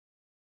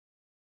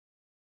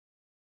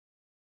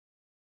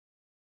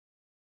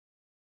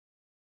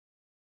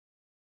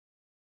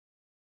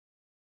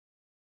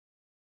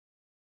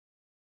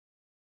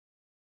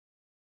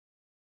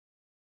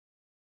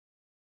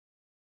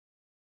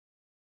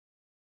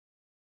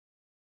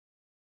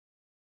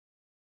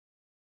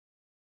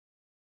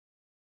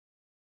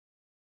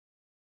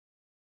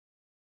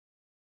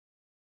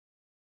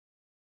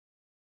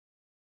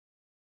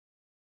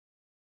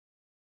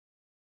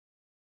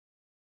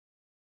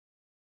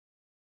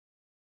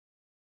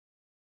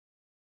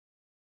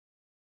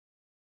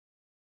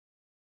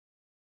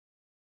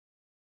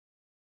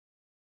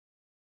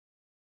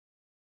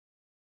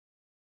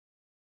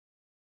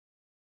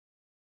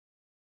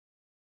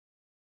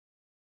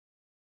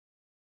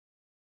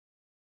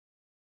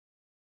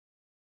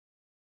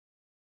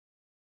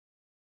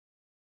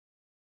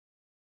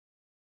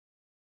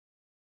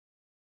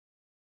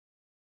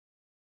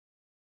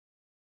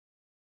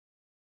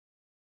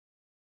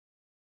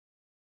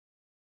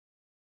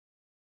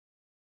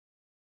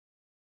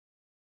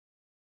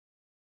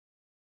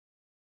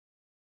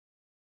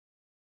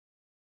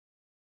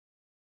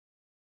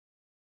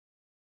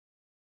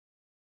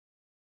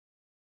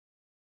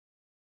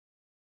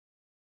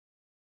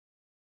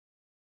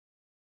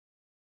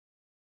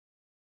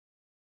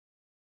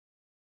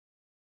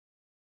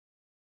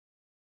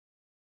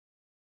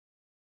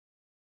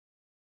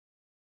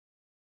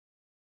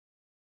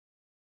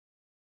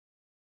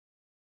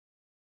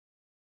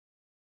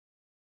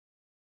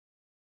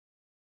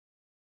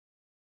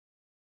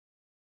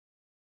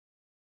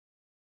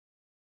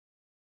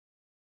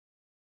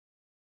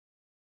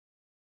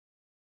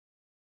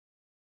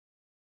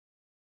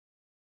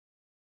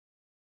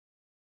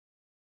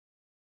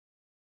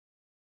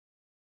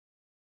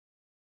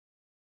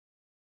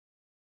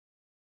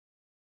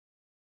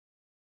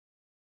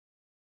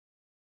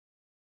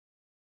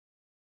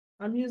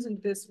I'm using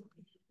this one.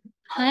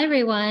 Hi,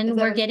 everyone.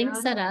 We're getting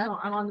set up. No,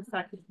 I'm on the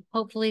second.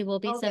 Hopefully, we'll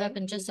be set up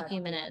in just a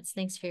few minutes.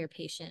 Thanks for your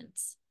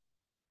patience.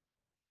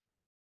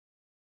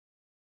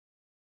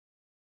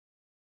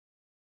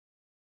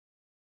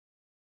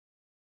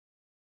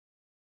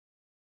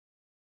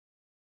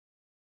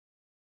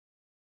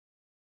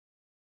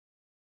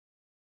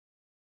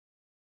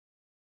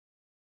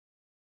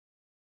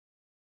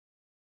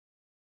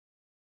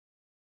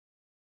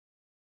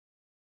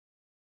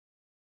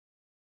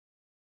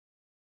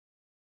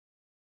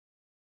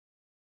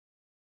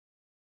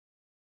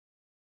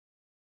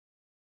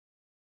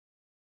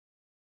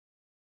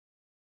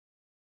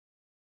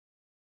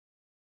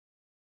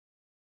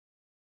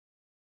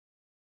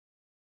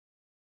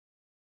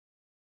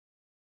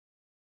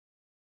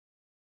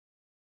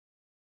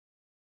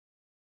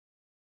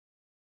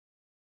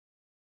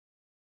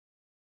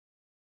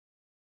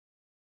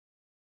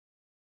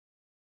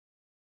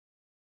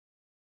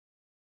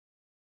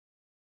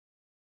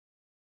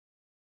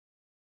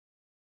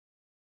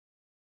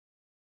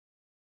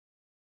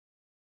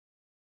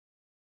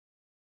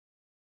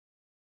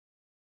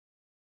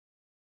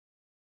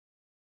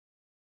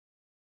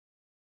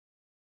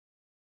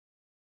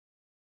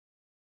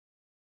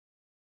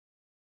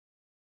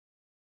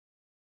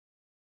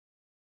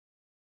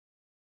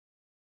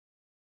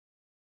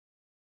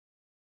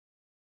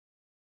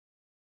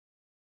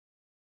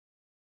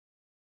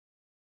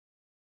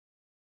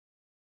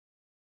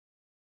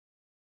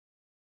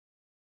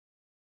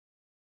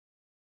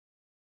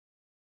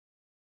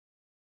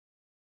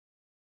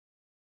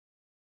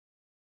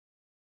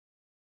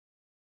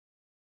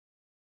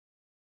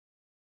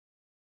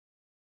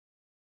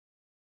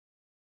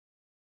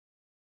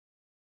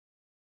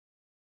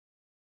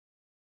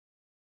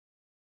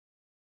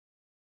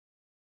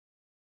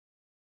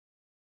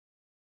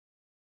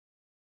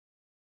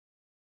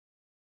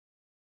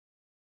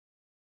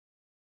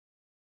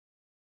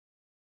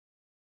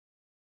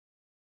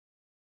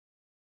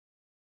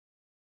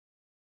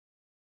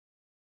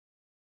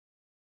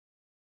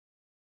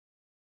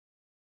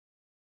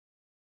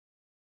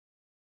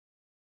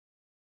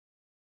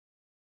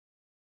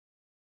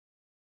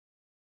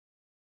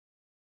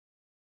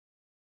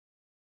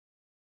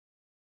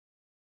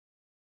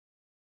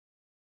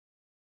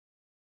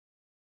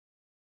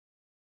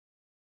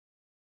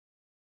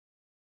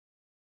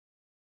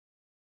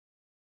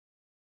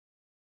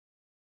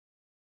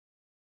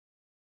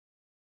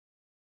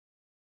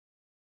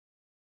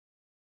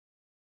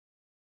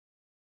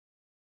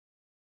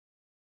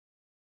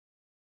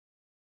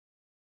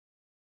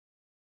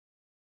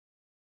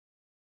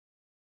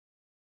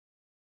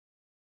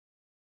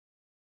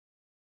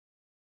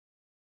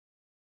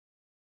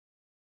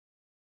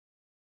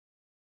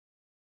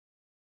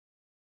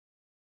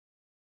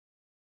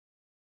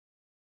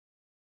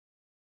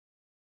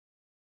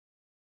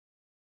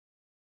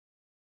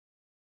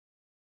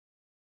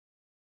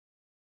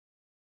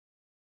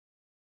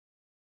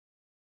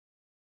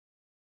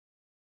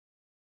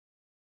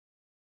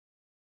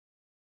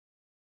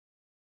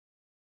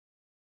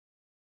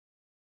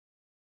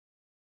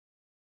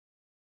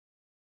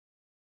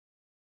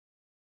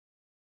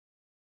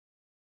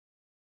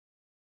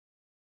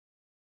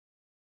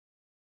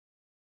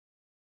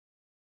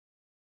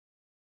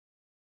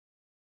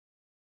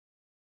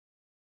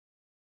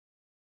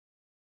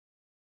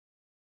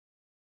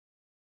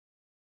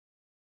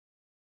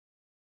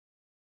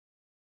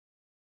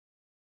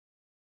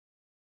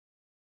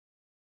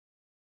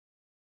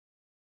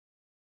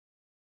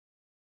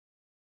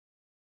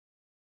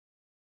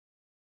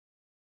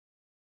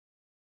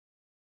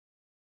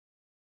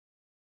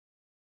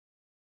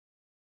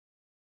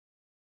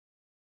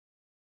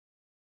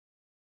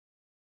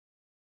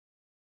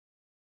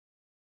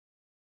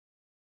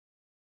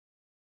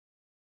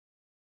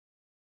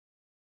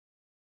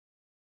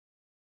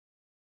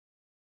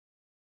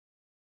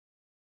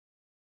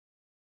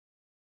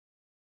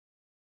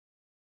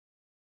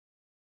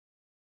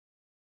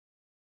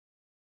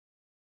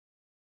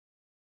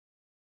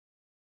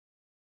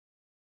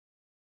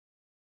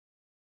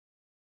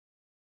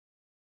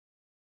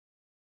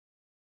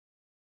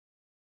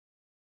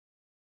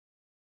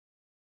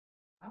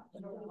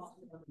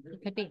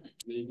 It could be.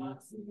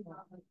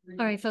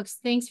 All right, folks,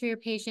 thanks for your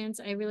patience.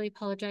 I really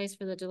apologize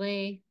for the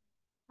delay.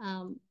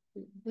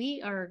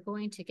 We are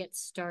going to get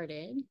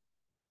started,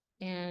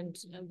 and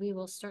we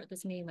will start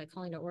this meeting by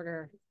calling to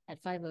order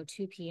at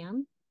 5:02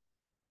 p.m.,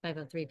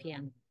 5:03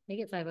 p.m. Make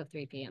it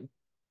 5:03 p.m.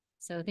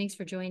 So thanks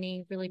for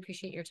joining. Really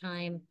appreciate your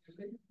time.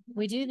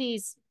 We do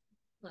these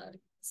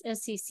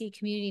SCC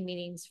community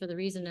meetings for the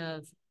reason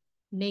of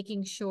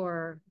making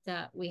sure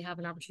that we have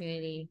an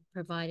opportunity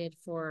provided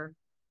for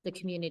the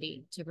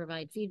community to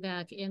provide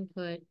feedback,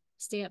 input,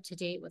 stay up to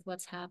date with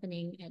what's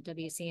happening at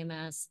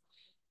WCMS,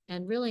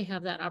 and really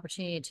have that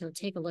opportunity to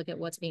take a look at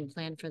what's being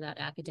planned for that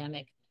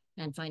academic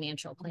and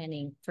financial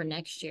planning for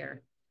next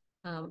year.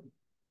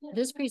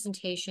 This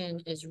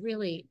presentation is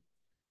really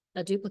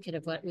a duplicate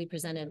of what we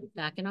presented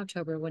back in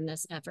October when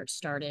this effort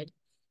started.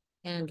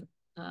 And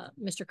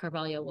Mr.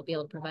 Carvalho will be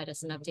able to provide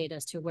us an update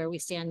as to where we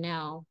stand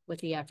now with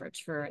the efforts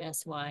for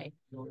SY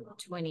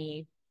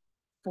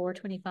 24,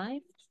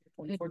 25.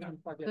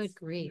 Good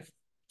grief.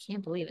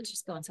 Can't believe it's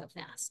just going so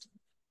fast.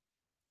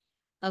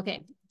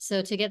 Okay,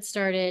 so to get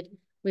started,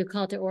 we've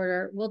called to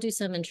order. We'll do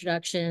some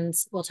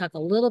introductions. We'll talk a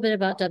little bit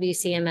about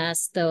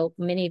WCMS, though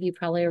many of you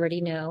probably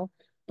already know,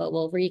 but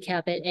we'll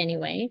recap it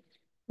anyway.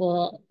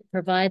 We'll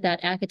provide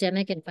that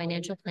academic and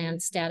financial plan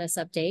status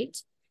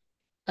update,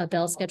 a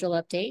bell schedule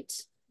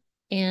update,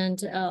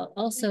 and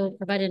also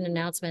provide an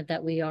announcement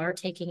that we are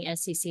taking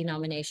SCC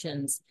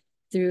nominations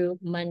through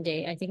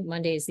Monday. I think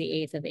Monday is the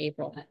 8th of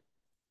April,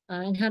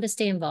 and how to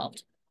stay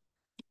involved.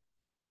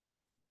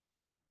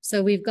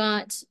 So we've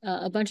got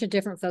a bunch of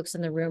different folks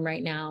in the room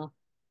right now,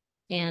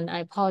 and I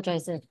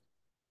apologize if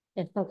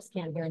folks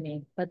can't hear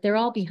me, but they're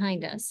all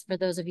behind us for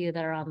those of you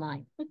that are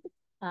online.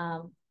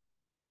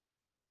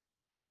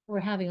 We're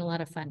having a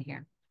lot of fun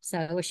here, so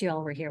I wish you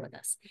all were here with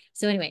us.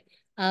 So anyway,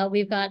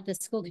 we've got the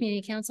school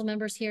community council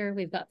members here,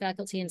 we've got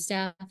faculty and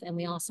staff, and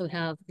we also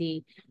have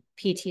the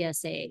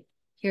PTSA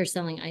here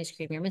selling ice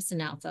cream. You're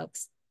missing out,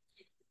 folks.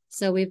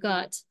 So we've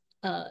got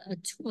a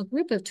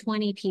group of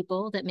 20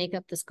 people that make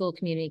up the school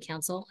community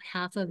council.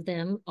 Half of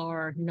them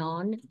are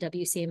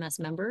non-WCMS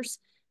members.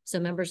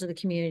 So members of the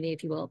community,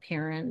 if you will,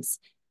 parents,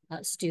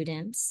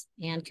 students,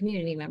 and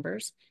community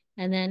members.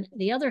 And then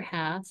the other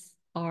half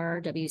are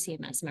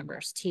WCMS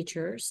members,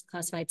 teachers,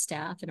 classified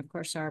staff, and of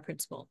course our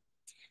principal.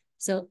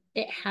 So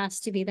it has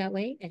to be that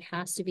way. It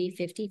has to be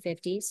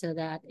 50-50 so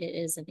that it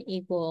is an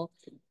equal,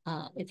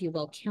 if you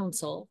will,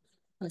 council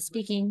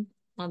speaking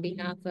on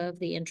behalf of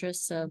the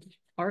interests of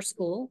our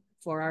school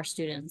for our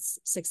students'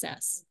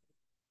 success.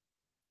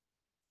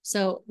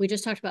 So we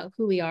just talked about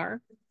who we are.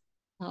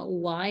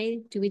 Why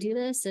do we do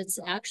this? It's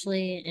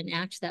actually an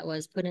act that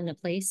was put into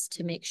place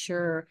to make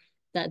sure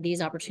that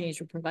these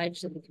opportunities were provided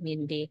to the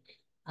community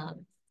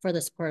for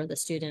the support of the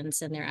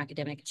students and their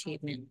academic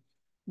achievement.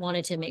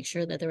 Wanted to make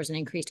sure that there was an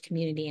increased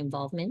community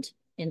involvement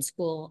in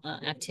school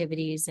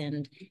activities,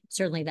 and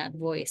certainly that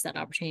voice, that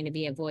opportunity to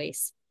be a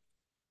voice.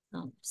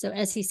 So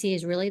SCC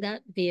is really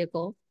that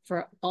vehicle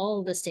for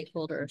all the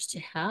stakeholders to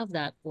have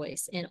that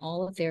voice in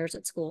all affairs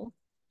at school.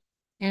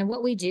 And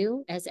what we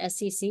do as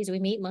SCCs, we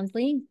meet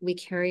monthly. We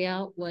carry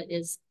out what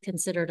is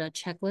considered a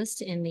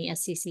checklist in the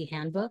SCC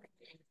handbook.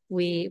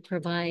 We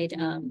provide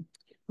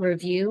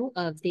review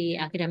of the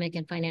academic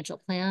and financial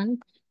plan.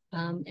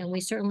 And we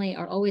certainly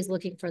are always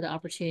looking for the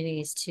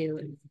opportunities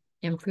to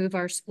improve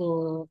our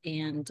school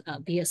and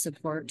be a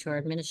support to our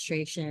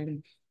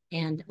administration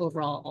and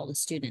overall all the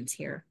students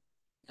here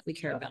that we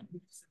care about.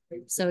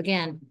 So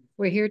again,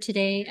 we're here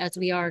today as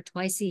we are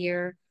twice a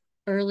year.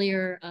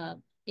 Earlier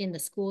in the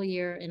school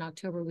year in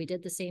October, we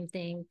did the same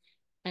thing.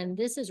 And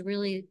this is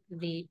really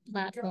the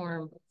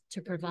platform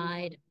to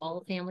provide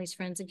all families,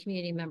 friends, and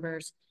community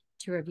members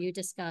to review,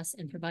 discuss,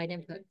 and provide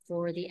input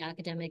for the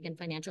academic and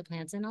financial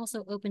plans, and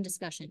also open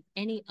discussion,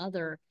 any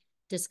other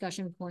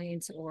discussion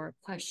points or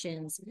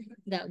questions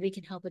that we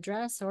can help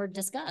address or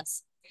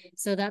discuss.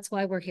 So that's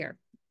why we're here.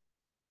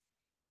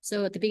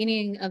 So at the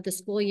beginning of the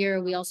school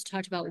year, we also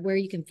talked about where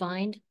you can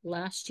find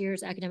last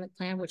year's academic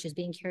plan, which is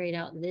being carried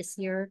out this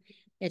year.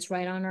 It's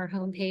right on our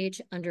homepage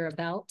under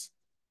About.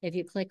 If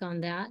you click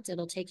on that,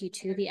 it'll take you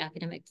to the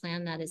academic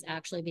plan that is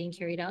actually being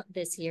carried out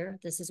this year.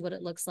 This is what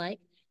it looks like.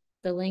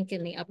 The link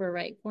in the upper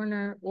right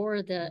corner,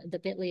 or the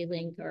bit.ly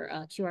link, or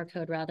QR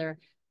code rather,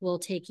 will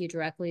take you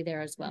directly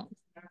there as well.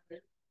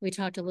 We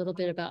talked a little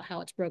bit about how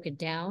it's broken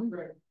down,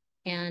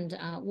 and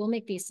we'll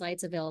make these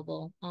slides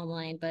available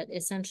online, but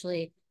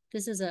essentially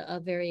this is a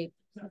very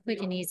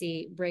quick and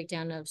easy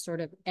breakdown of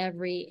sort of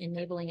every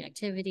enabling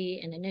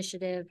activity and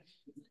initiative,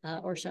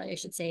 or I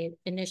should say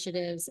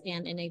initiatives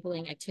and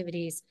enabling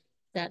activities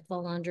that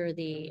fall under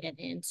the,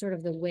 and sort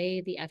of the way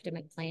the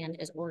academic plan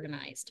is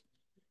organized.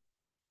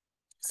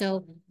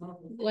 So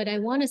what I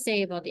want to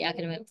say about the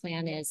academic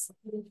plan is,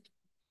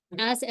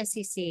 as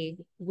SCC,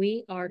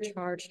 we are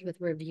charged with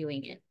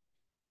reviewing it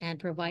and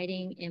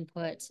providing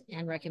input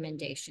and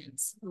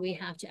recommendations. We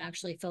have to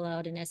actually fill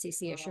out an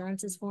SCC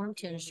assurances form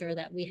to ensure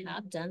that we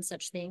have done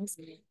such things,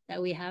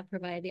 that we have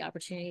provided the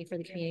opportunity for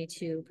the community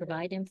to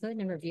provide input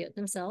and review it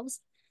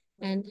themselves,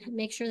 and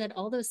make sure that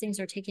all those things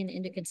are taken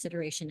into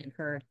consideration and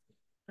heard.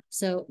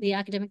 So the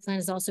academic plan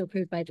is also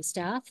approved by the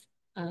staff.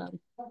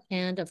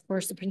 And of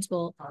course, the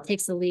principal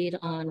takes the lead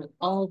on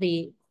all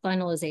the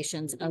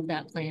finalizations of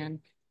that plan,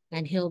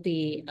 and he'll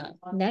be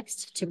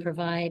next to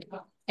provide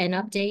an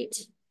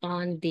update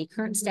on the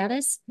current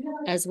status,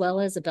 as well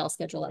as a bell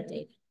schedule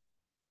update.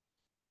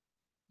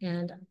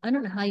 And I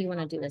don't know how you want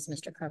to do this,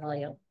 Mr.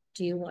 Carvalho.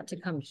 Do you want to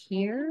come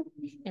here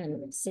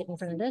and sit in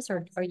front of this,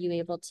 or are you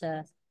able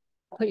to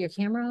put your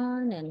camera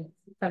on and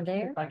from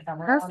there?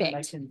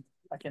 Perfect.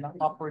 I can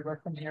operate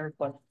right from here,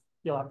 but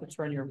you'll have to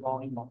turn your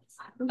volume on.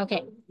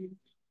 Okay.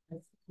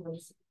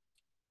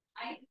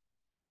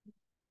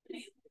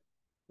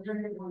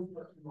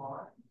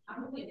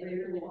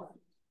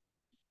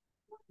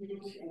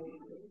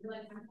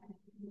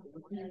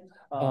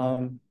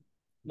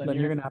 Then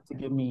you're gonna have to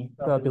give me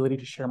the ability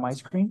to share my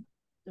screen.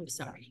 I'm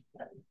sorry.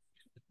 I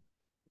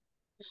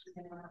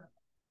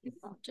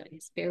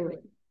apologize. Bear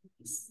with me.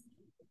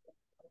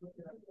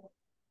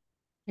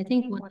 I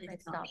think once I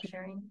stop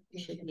sharing, you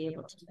should be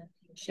able to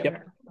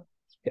share.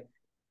 Yep.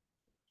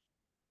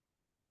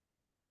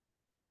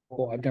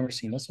 Oh, I've never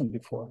seen this one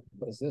before.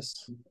 What is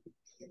this?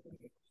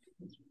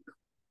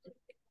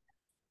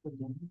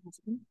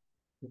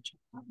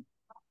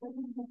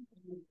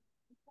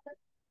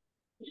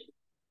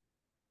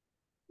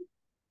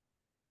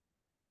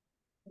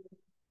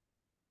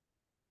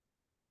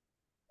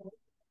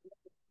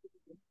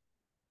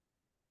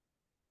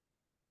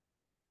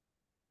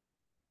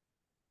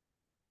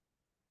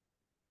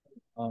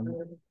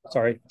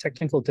 Sorry,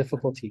 technical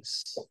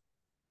difficulties.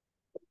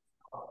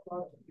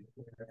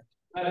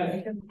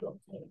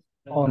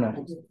 Oh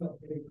no.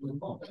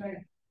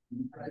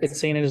 It's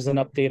saying it is an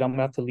update. I'm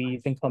gonna have to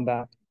leave and come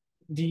back.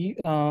 Do you,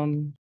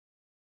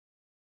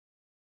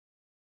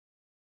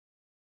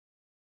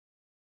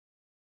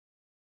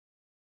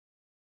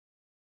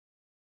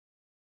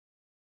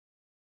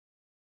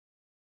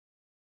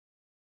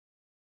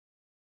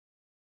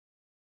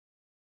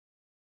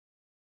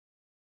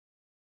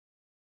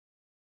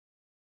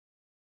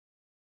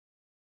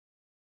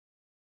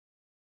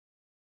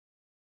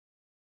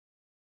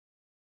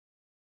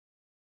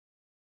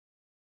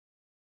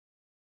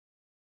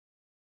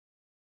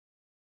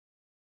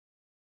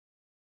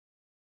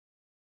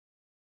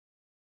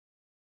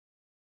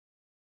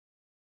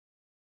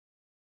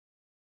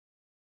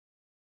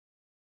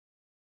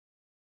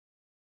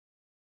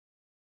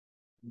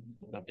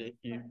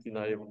 You're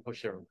not able to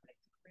share.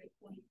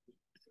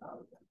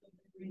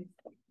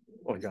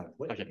 Oh, yeah.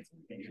 Okay.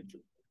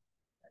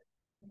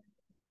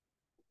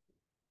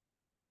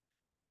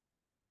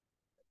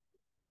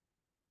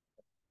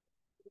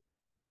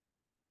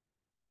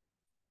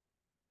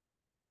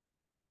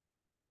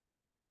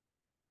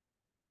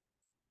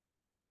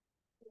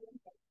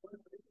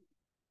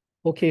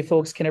 okay,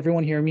 folks, can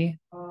everyone hear me?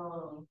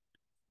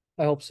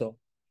 I hope so.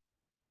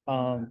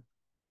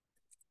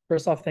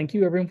 First off, thank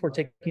you everyone for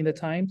taking the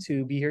time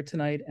to be here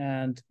tonight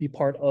and be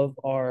part of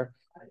our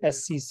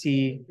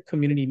SCC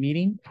community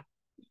meeting.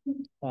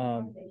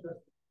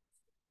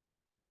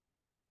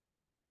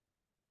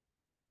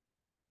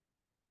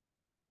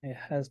 It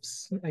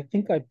has, I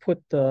think I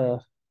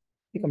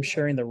think I'm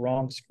sharing the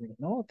wrong screen.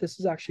 No, this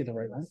is actually the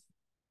right one.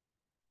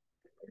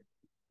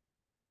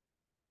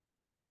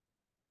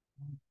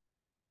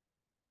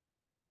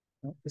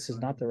 No, this is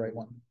not the right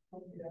one.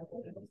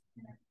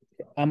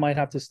 I might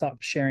have to stop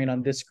sharing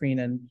on this screen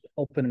and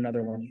open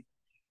another one.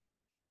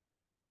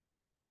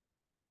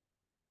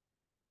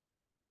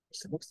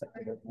 It looks like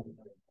the right one.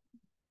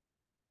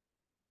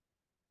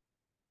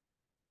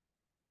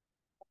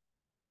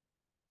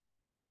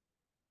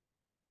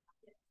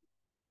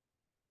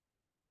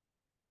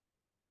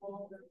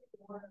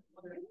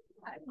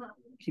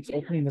 Keeps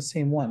opening the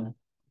same one.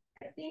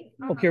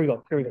 Oh, here we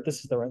go. Here we go. This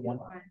is the right one.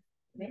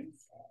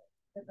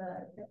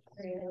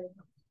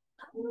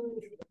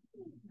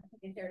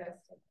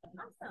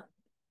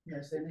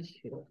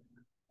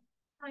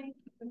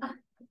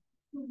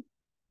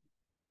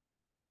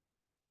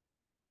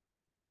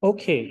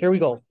 Okay, here we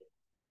go.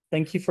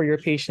 Thank you for your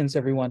patience,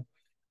 everyone.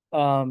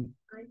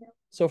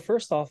 So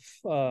first off,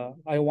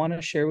 I want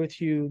to share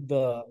with you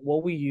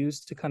what we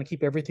use to kind of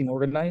keep everything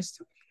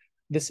organized.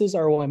 This is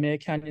our Waimea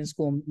Canyon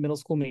Middle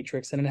School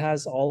Matrix, and it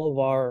has all of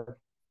our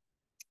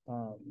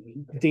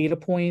data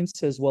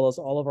points as well as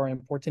all of our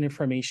important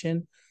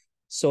information.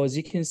 So as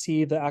you can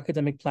see, the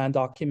academic plan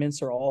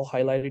documents are all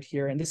highlighted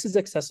here, and this is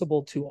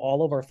accessible to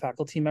all of our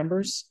faculty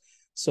members.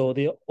 So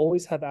they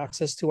always have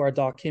access to our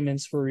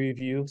documents for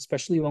review,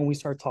 especially when we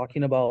start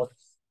talking about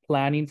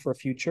planning for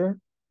future.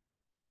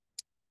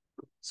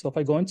 So if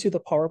I go into the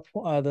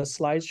PowerPoint, the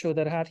slideshow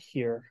that I had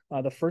here,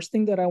 the first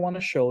thing that I want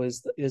to show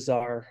is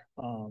our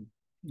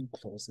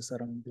close this. I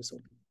don't need this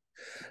open.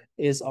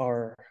 Is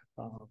our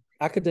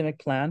academic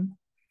plan.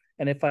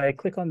 And if I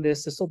click on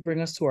this, this will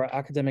bring us to our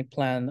academic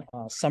plan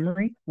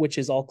summary, which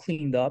is all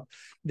cleaned up.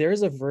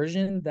 There's a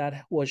version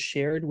that was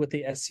shared with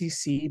the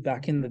SCC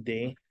back in the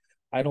day.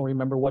 I don't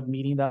remember what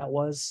meeting that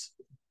was,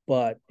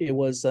 but it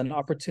was an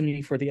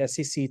opportunity for the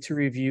SCC to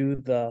review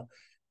the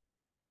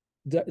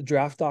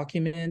draft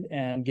document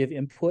and give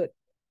input.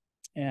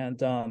 And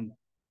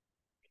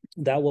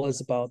that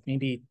was about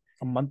maybe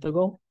a month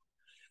ago.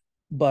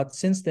 But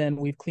since then,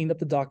 we've cleaned up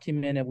the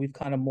document and we've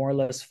kind of more or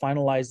less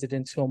finalized it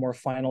into a more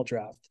final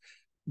draft.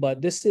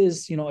 But this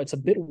is, it's a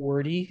bit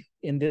wordy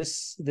in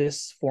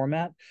this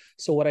format.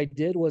 So what I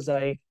did was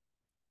I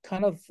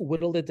kind of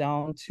whittled it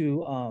down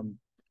to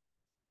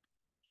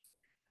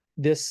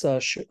this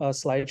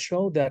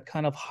slideshow that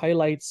kind of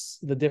highlights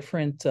the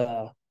different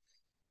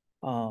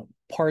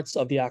parts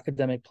of the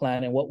academic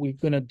plan and what we're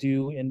going to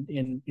do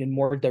in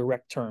more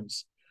direct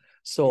terms.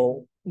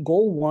 So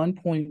goal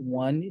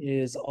 1.1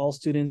 is all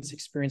students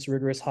experience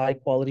rigorous high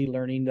quality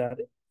learning that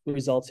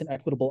results in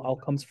equitable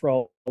outcomes for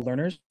all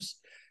learners.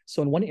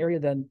 So in one area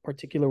that in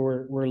particular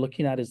we're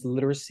looking at is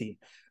literacy.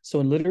 So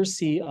in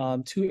literacy,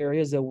 two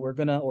areas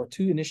that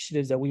two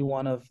initiatives that we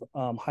want to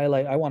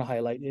I want to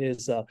highlight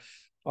is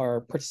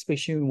our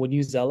participation with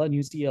New Zella,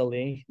 New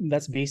ELA.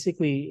 That's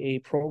basically a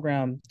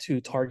program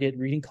to target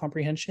reading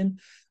comprehension,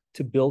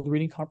 to build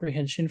reading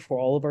comprehension for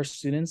all of our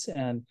students.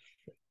 And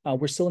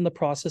we're still in the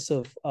process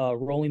of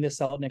rolling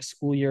this out next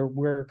school year.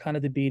 We're kind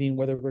of debating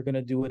whether we're going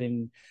to do it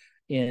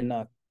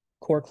in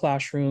core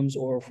classrooms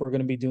or if we're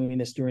going to be doing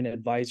this during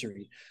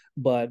advisory.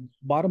 But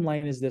bottom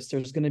line is this: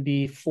 there's going to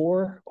be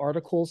 4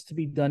 articles to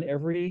be done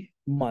every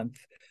month,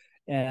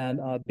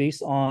 and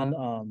based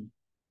on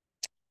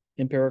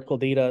empirical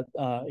data,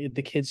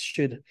 the kids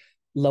should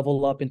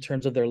level up in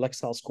terms of their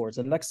Lexile scores,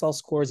 and Lexile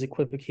scores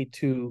equivocate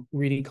to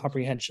reading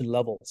comprehension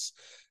levels.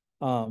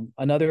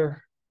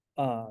 Another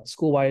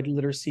school-wide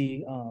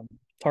literacy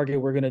target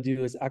we're going to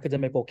do is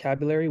academic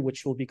vocabulary,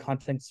 which will be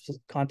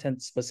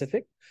content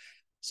specific.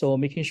 So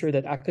making sure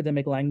that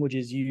academic language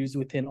is used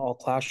within all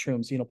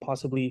classrooms,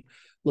 possibly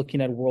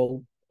looking at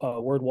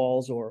word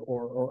walls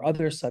or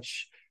other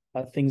such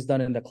things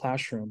done in the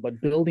classroom, but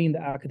building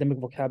the academic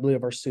vocabulary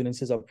of our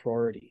students is a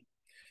priority.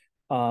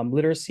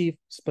 Literacy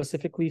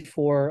specifically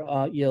for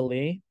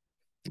ELA,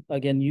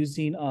 again,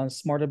 using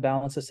smarter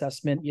balance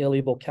assessment,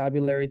 ELA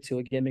vocabulary to,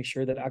 again, make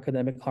sure that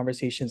academic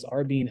conversations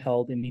are being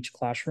held in each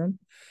classroom,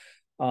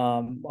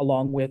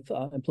 along with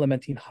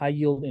implementing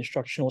high-yield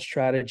instructional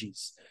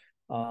strategies.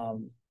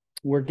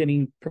 We're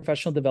getting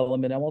professional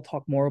development, and we'll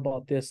talk more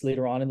about this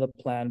later on in the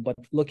plan, but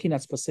looking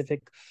at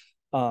specific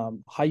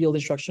high-yield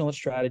instructional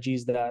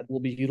strategies that will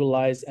be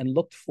utilized and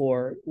looked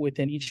for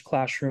within each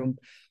classroom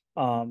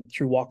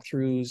through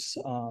walkthroughs,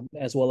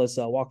 as well as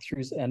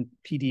walkthroughs and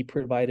PD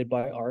provided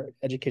by our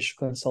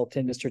educational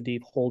consultant, Mr.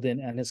 Dave Holden,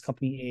 and his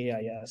company,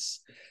 AIS.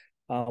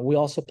 We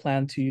also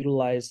plan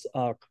to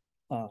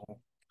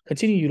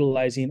continue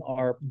utilizing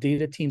our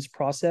data teams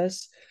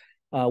process,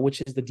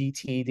 which is the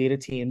DT data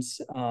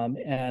teams,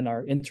 and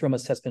our interim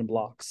assessment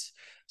blocks.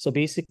 So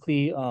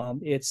basically,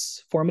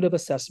 it's formative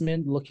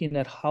assessment, looking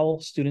at how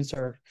students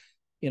are,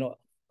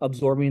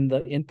 absorbing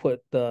the input,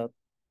 the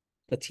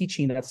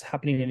teaching that's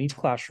happening in each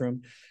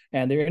classroom,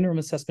 and their interim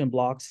assessment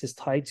blocks is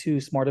tied to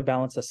smarter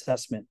balance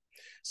assessment.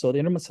 So the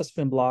interim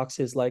assessment blocks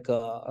is like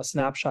a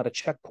snapshot, a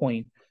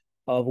checkpoint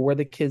of where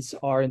the kids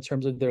are in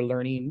terms of their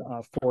learning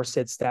for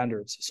said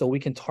standards. So we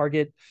can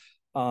target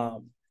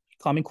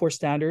Common Core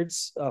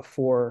standards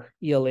for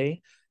ELA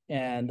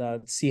and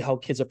see how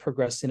kids are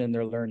progressing in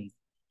their learning.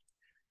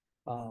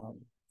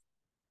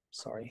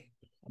 Sorry,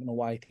 I don't know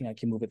why I think I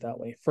can move it that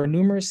way. For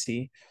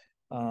numeracy,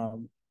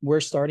 we're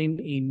starting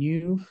a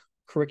new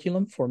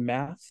curriculum for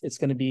math. It's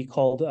going to be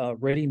called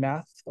Ready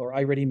Math or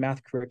iReady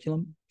Math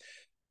curriculum.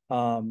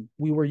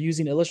 We were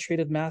using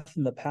illustrative math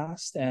in the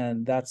past,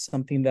 and that's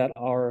something that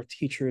our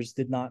teachers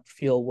did not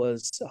feel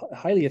was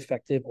highly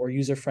effective or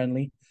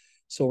user-friendly.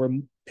 So we're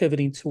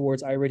pivoting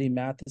towards iReady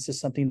Math. This is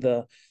something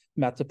the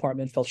math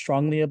department felt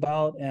strongly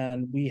about,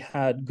 and we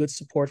had good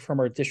support from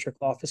our district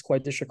office, Kauai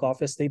district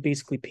office. They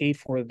basically paid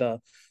for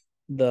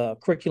the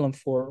curriculum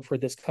for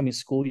this coming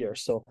school year.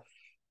 So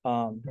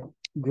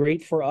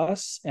great for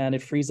us, and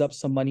it frees up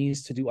some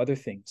monies to do other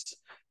things.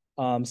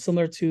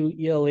 Similar to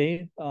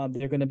ELA,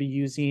 they're going to be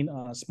using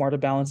smarter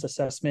balance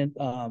assessment,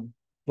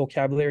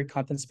 vocabulary,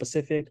 content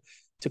specific,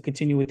 to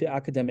continue with the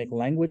academic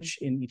language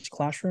in each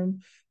classroom,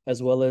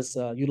 as well as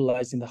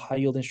utilizing the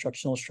high-yield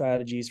instructional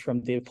strategies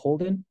from Dave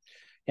Holden,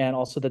 and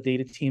also the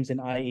data teams and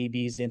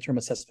IABs, the interim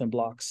assessment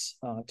blocks,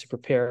 to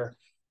prepare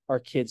our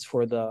kids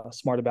for the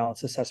smarter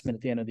balance assessment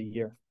at the end of the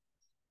year.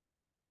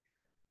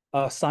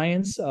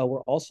 Science,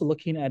 we're also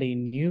looking at a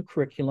new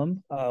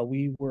curriculum.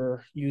 We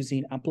were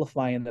using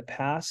Amplify in the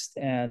past,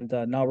 and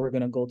now we're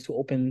going to go to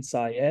Open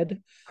Sci-Ed.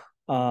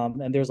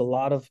 And there's a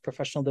lot of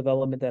professional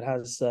development that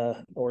has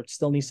or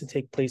still needs to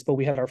take place, but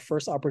we had our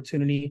first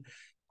opportunity,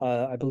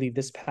 I believe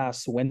this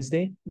past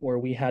Wednesday, where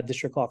we had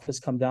district office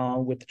come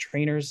down with the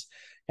trainers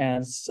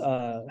and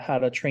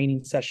had a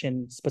training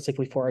session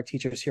specifically for our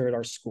teachers here at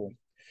our school.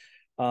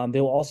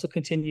 They will also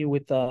continue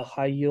with the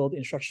high-yield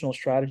instructional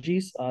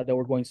strategies that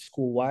we're going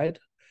school-wide,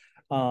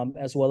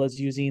 as well as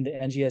using the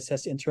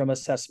NGSS interim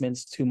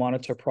assessments to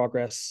monitor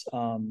progress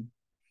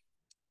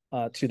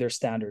to their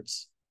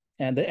standards.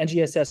 And the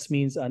NGSS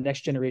means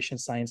Next Generation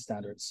Science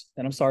Standards.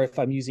 And I'm sorry if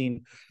I'm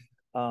using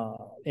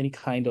any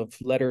kind of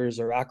letters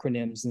or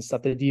acronyms and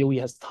stuff. The DOE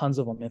has tons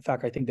of them. In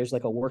fact, I think there's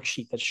like a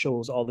worksheet that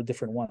shows all the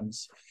different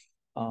ones.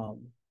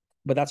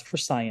 But that's for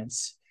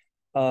science.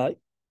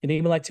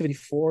 Enabling Activity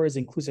 4 is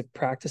inclusive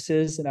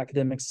practices and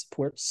academic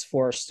supports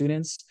for our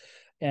students.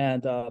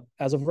 And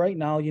as of right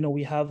now,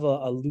 we have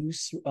a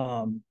loose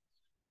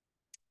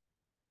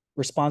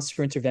response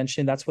to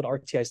intervention. That's what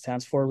RTI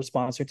stands for,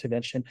 response to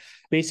intervention.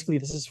 Basically,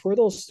 this is for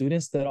those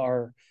students that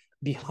are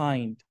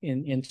behind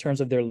in terms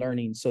of their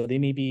learning. So they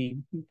may be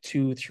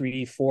 2,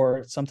 3,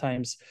 4,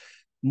 sometimes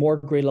more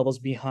grade levels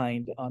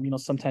behind.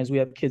 Sometimes we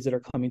have kids that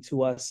are coming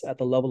to us at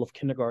the level of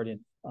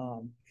kindergarten,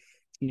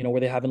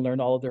 where they haven't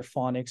learned all of their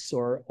phonics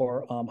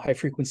or high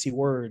frequency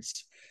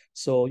words.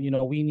 So,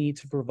 we need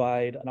to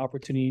provide an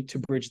opportunity to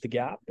bridge the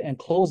gap and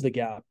close the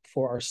gap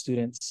for our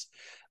students.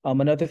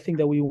 Another thing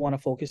that we want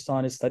to focus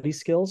on is study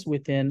skills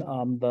within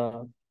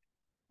the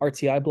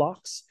RTI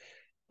blocks,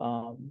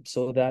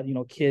 so that,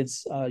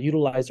 kids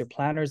utilize their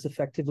planners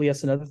effectively.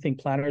 That's another thing.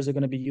 Planners are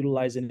going to be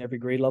utilized in every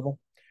grade level,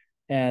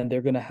 and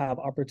they're going to have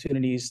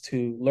opportunities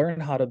to learn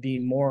how to be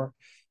more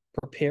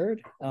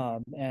prepared,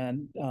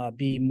 and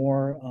be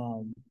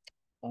more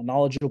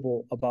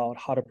knowledgeable about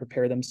how to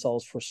prepare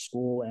themselves for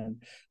school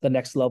and the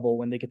next level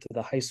when they get to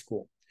the high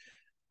school.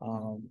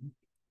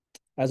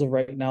 As of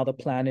right now, the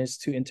plan is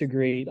to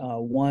integrate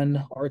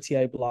one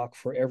RTI block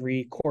for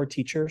every core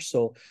teacher.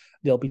 So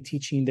they'll be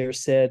teaching their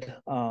said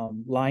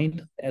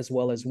line as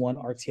well as one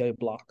RTI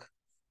block.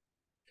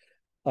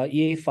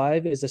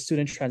 EA5 is the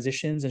student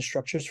transitions and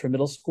structures for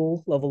middle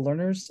school level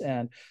learners.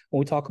 And when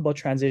we talk about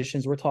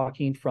transitions, we're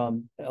talking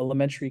from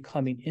elementary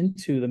coming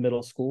into the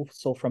middle school.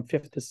 So from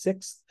 5th to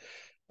 6th,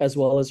 as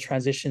well as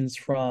transitions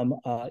from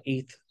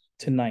 8th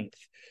to 9th.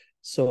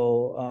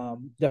 So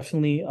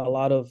definitely a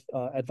lot of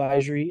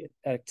advisory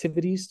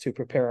activities to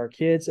prepare our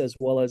kids, as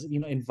well as,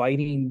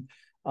 inviting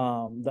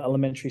the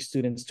elementary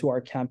students to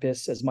our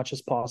campus as much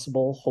as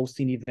possible,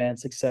 hosting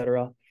events,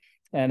 etc.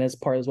 And as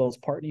well as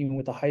partnering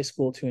with the high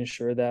school to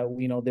ensure that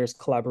there's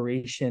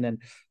collaboration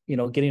and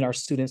getting our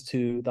students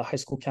to the high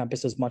school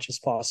campus as much as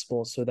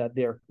possible, so that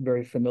they're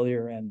very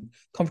familiar and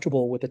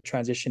comfortable with the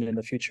transition in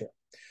the future.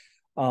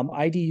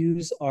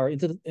 IDUs are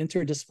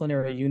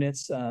interdisciplinary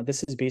units.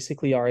 This is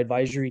basically our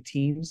advisory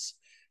teams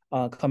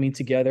coming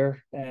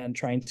together and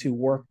trying to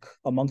work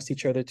amongst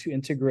each other to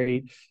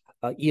integrate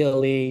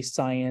ELA,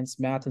 science,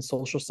 math, and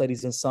social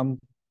studies in some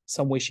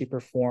way, shape, or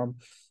form,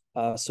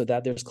 so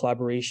that there's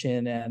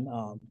collaboration and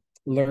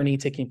learning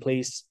taking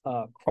place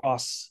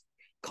across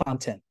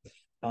content.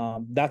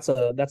 That's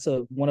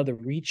one of the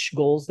REACH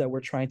goals that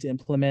we're trying to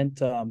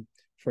implement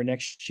for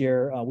next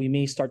year. We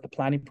may start the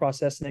planning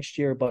process next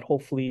year, but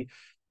hopefully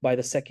by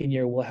the second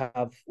year, we'll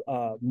have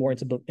more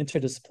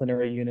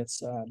interdisciplinary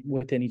units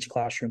within each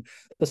classroom.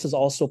 This is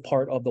also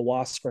part of the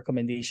WASC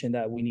recommendation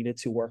that we needed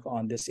to work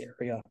on this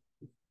area.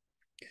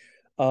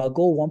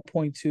 Goal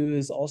 1.2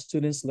 is all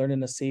students learn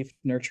in a safe,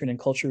 nurturing, and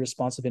culturally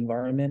responsive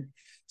environment.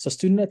 So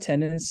student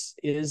attendance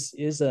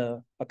is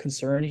a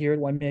concern here at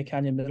Waimea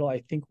Canyon Middle.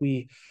 I think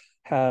we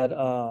had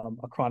a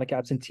chronic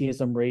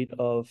absenteeism rate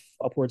of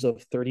upwards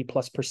of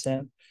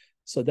 30+%.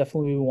 So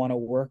definitely we want to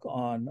work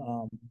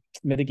on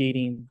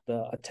mitigating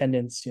the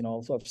attendance,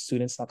 of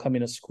students not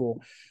coming to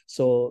school.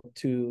 So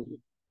to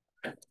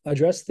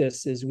address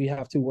this is we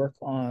have to work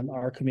on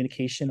our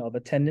communication of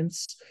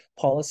attendance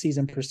policies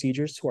and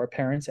procedures to our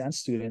parents and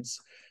students.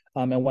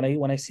 And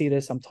when I say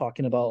this, I'm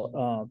talking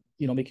about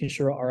making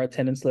sure our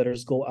attendance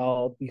letters go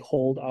out. We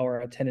hold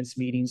our attendance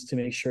meetings to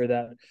make sure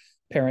that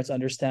parents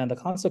understand the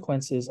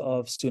consequences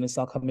of students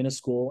not coming to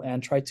school,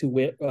 and try to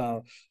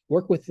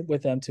work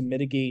with them to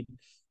mitigate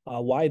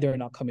why they're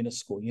not coming to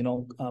school.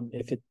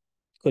 If it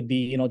could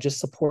be, just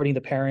supporting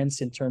the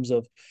parents in terms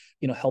of,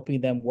 helping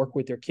them work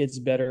with their kids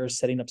better,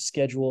 setting up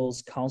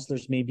schedules,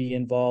 counselors may be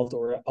involved,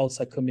 or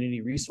outside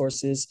community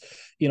resources,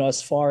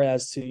 as far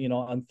as to,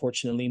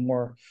 unfortunately,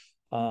 more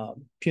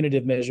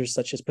punitive measures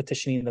such as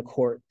petitioning the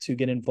court to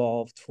get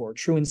involved for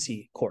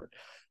truancy court.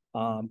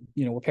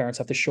 Where parents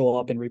have to show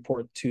up and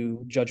report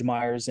to Judge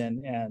Myers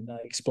and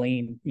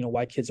explain,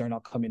 why kids are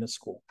not coming to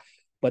school.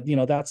 But,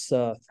 that's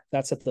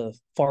at the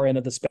far end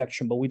of the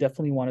spectrum. But we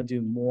definitely want to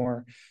do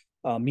more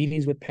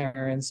meetings with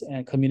parents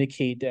and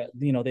communicate that,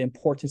 the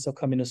importance of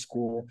coming to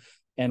school,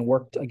 and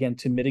work again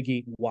to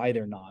mitigate why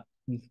they're not,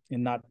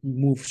 and not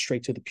move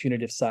straight to the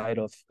punitive side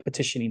of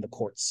petitioning the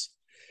courts.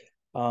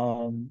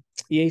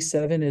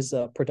 EA7 is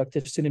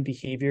productive student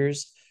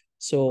behaviors.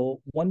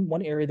 So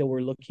one area that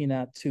we're looking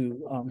at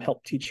to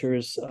help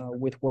teachers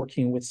with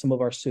working with some of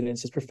our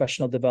students is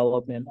professional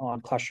development on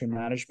classroom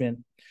management.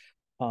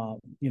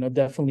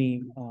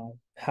 Definitely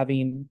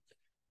having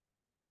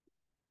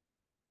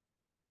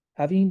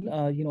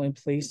in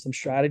place some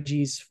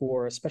strategies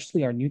for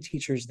especially our new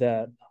teachers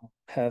that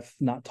have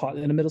not taught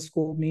in a middle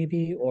school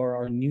maybe, or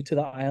are new to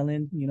the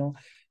island.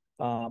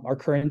 Our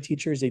current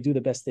teachers, they do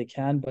the best they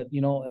can, but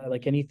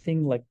like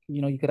anything, like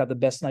you could have the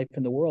best knife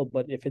in the world,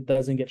 but if it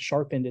doesn't get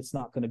sharpened, it's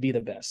not going to be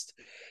the best.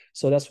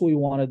 So that's what we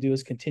want to do,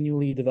 is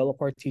continually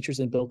develop our teachers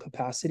and build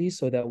capacity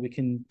so that we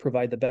can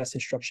provide the best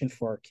instruction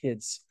for our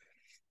kids.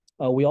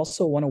 We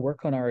also want to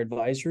work on our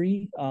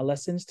advisory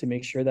lessons to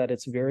make sure that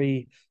it's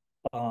very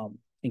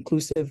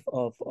inclusive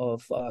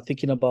of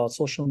thinking about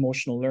social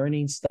emotional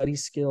learning, study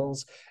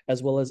skills,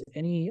 as well as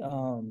any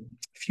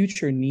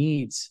future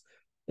needs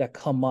that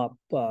come up,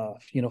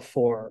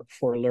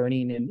 for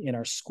learning in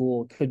our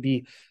school. It could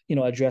be,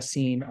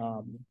 addressing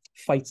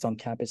fights on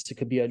campus. It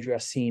could be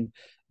addressing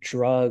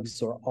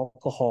drugs or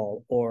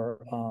alcohol or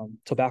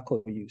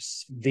tobacco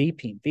use.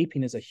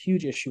 Vaping is a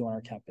huge issue on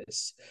our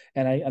campus,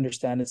 and I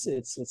understand it's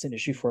an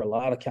issue for a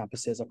lot of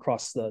campuses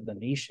across the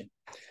nation.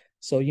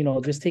 So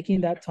just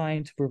taking that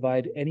time to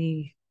provide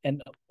any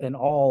and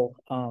all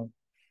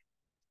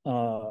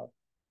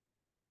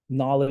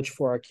knowledge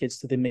for our kids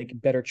so they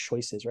make better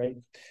choices, right?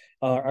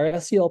 Our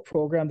SEL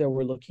program that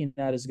we're looking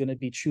at is going to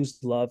be Choose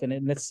Love,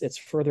 and it's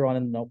further on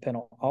in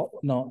Nahopeno,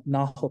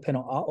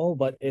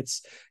 but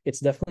it's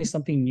definitely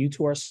something new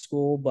to our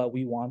school. But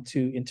we want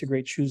to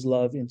integrate Choose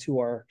Love into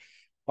our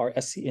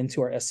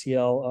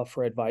SEL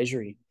for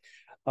advisory.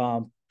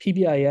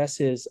 PBIS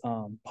is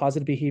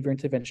positive behavior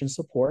intervention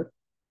support.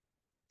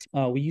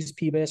 We use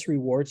PBIS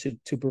rewards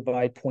to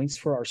provide points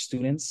for our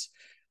students,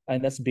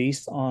 and that's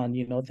based on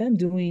them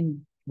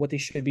doing what they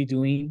should be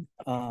doing,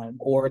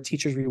 or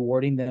teachers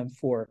rewarding them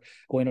for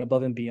going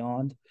above and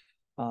beyond.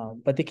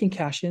 But they can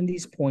cash in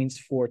these points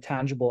for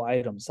tangible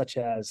items such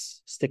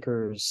as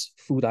stickers,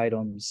 food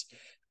items,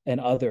 and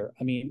other.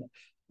 I mean,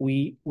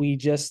 we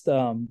just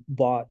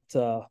bought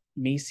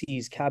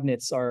Macy's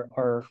cabinets.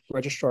 Our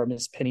registrar,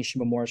 Miss Penny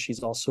Shimamura,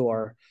 she's also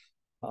our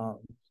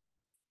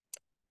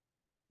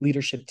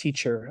leadership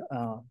teacher.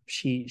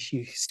 She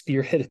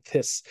spearheaded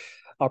this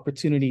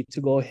opportunity to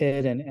go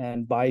ahead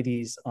and buy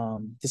these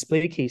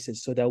display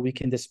cases so that we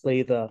can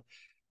display the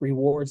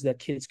rewards that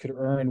kids could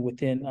earn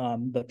within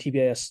the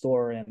PBIS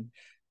store. And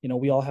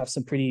we all have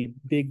some pretty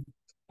big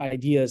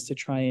ideas to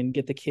try and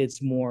get the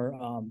kids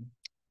more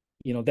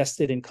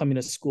vested in coming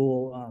to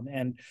school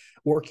and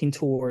working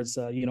towards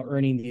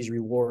earning these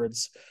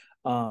rewards.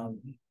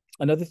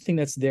 Another thing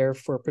that's there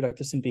for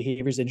productive student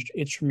behaviors is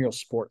intramural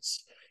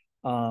sports.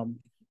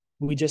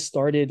 We just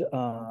started,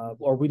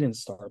 or we didn't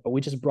start, but we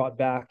just brought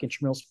back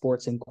intramural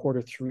sports in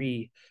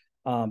Q3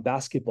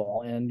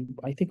 basketball. And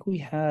I think we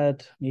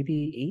had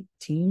maybe 8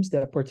 teams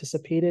that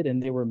participated,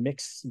 and they were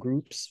mixed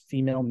groups,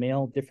 female,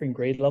 male, different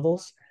grade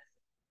levels.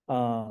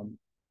 And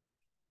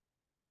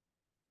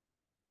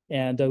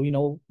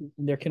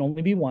there can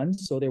only be one.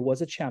 So there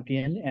was a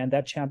champion, and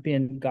that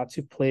champion got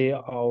to play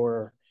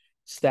our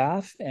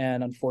staff,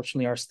 and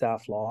unfortunately our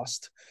staff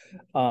lost,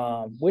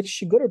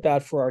 which good or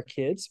bad for our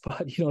kids,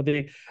 but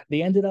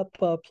they ended up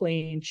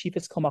playing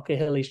Chiefs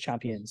Kamakahele's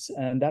champions,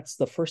 and that's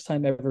the first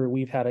time ever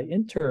we've had an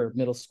inter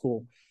middle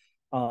school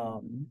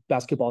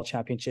basketball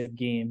championship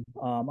game.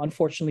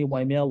 Unfortunately,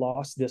 Waimea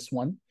lost this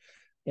one,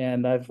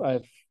 and I've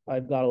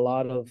got a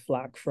lot of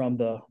flack from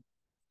the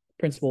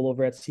principal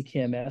over at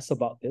CKMS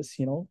about this,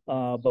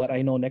 but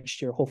I know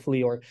next year,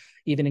 hopefully, or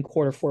even in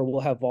Q4,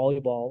 we'll have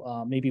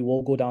volleyball. Maybe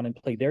we'll go down and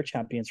play their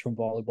champions from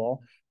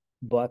volleyball.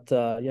 But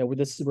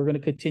we're going to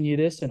continue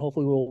this, and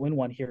hopefully we'll win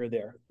one here or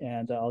there.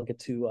 And I'll get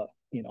to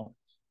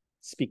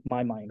speak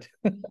my mind.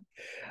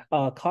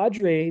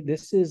 Cadre,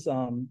 this is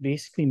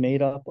basically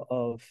made up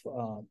of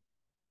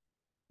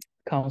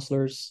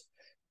counselors,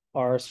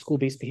 our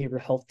school-based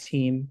behavioral health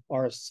team,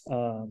 our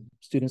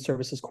student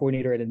services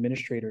coordinator, and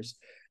administrators.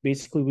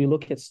 Basically, we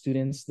look at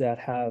students that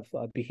have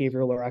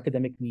behavioral or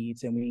academic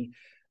needs, and we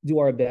do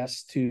our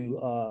best to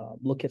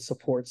look at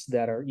supports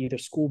that are either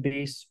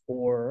school-based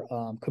or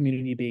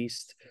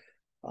community-based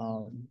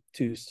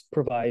to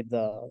provide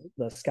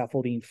the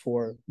scaffolding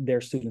for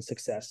their student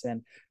success.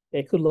 And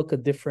it could look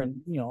at different,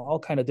 all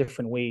kind of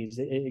different ways.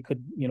 It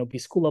could, be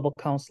school level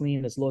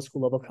counseling, as low as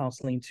school level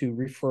counseling, to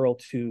referral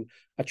to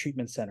a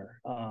treatment center.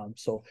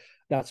 So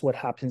that's what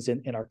happens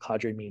in our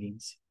cadre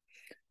meetings.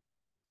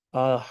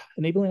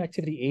 Enabling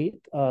activity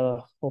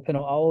 8,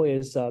 Openo'au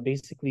is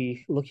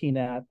basically looking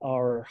at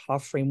our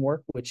HOF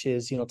framework, which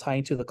is,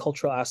 tying to the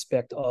cultural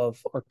aspect of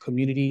our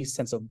community,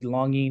 sense of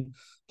belonging,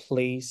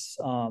 place.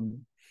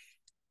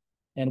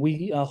 And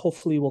we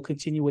hopefully will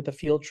continue with the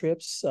field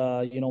trips,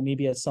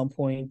 maybe at some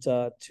point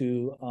to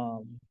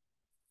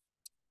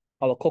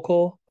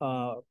Alokoko,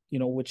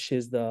 which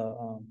is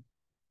the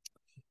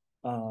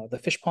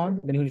fish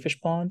pond, Benihuli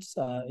fish ponds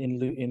in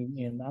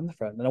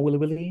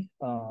Willy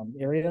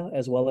area,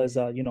 as well as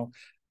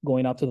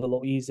going out to the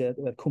Lo'is at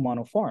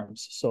Kumano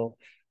Farms. So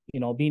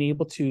being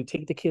able to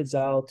take the kids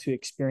out to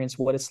experience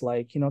what it's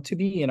like, to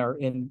be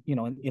in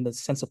the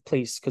sense of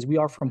place, because we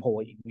are from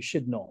Hawaii, we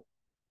should know.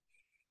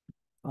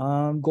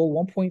 Goal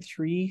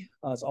 1.3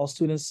 is all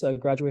students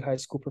graduate high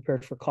school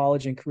prepared for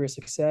college and career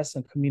success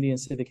and community and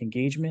civic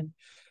engagement.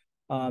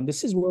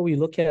 This is where we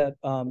look at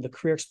the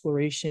career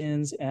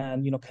explorations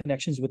and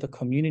connections with the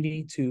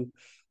community to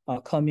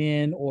come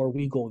in, or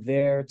we go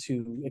there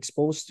to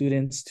expose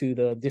students to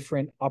the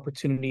different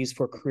opportunities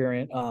for career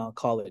in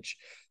college.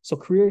 So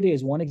Career Day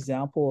is one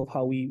example of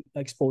how we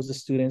expose the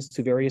students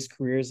to various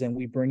careers, and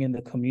we bring in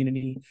the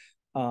community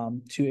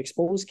to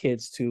expose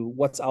kids to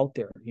what's out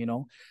there.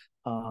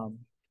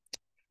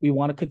 We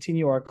want to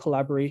continue our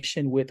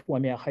collaboration with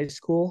Waimea High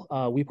School.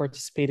 We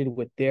participated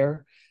with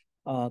their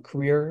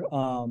career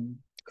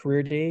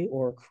day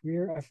or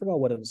career, I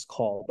forgot what it was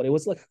called, but it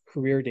was like a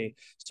career day.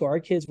 So our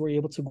kids were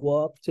able to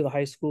go up to the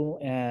high school,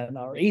 and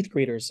our 8th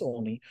graders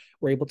only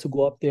were able to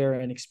go up there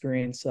and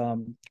experience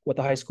what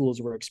the high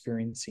schools were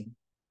experiencing.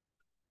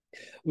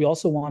 We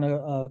also want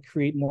to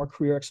create more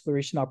career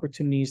exploration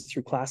opportunities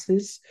through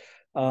classes.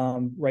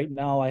 Right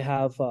now I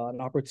have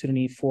an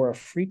opportunity for a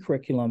free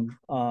curriculum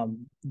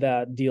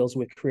that deals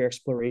with career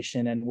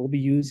exploration, and we'll be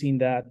using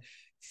that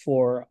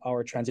for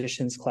our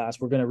transitions class.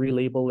 We're going to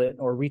relabel it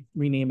or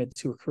rename it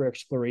to career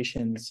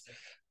explorations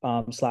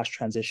 /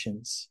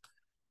 transitions.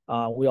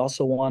 We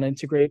also want to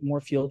integrate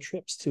more field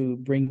trips to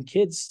bring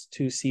kids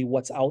to see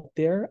what's out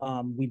there.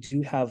 We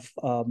do have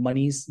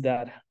monies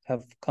that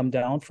have come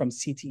down from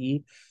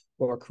CTE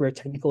or career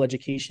technical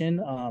education,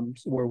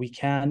 where we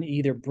can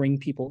either bring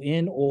people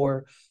in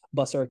or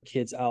bus our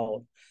kids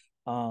out,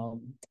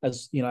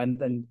 as you know, and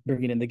then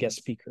bringing in the guest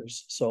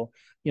speakers. So,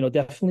 you know,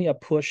 definitely a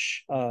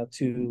push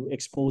to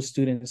expose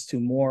students to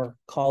more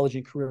college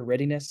and career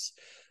readiness.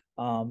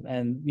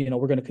 And, you know,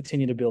 we're going to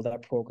continue to build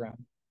that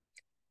program.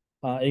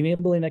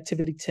 Enabling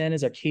activity 10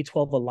 is our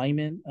K-12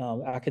 alignment,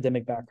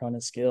 academic background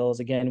and skills.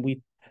 Again,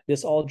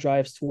 this all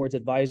drives towards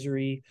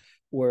advisory,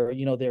 where,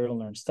 you know, they're going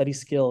to learn study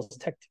skills,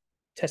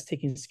 test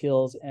taking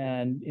skills,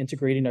 and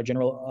integrating our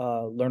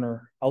general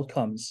learner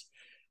outcomes,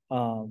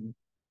 you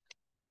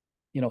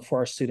know, for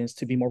our students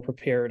to be more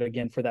prepared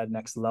again for that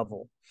next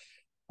level.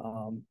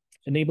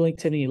 Enabling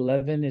activity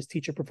 11 is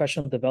teacher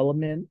professional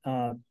development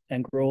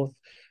and growth.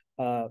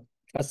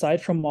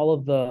 Aside from all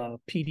of the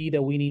PD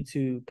that we need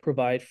to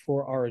provide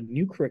for our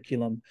new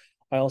curriculum,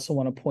 I also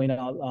want to point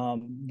out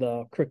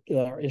the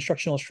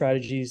instructional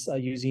strategies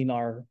using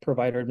our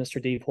provider,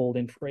 Mr. Dave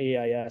Holden, for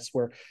AIS,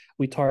 where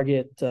we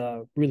target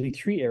really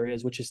 3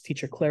 areas, which is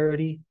teacher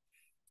clarity.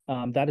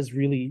 That is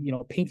really, you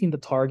know, painting the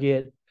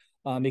target,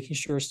 making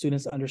sure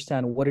students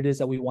understand what it is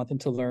that we want them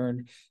to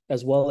learn,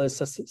 as well as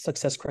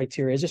success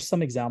criteria. Just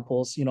some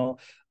examples, you know,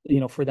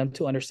 for them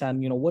to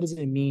understand, you know, what does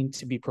it mean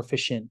to be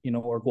proficient, you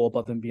know, or go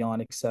above and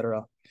beyond, et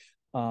cetera.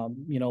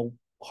 You know,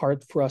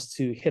 hard for us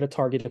to hit a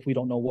target if we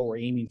don't know what we're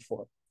aiming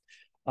for.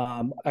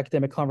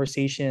 Academic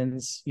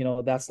conversations, you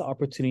know, that's the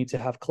opportunity to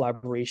have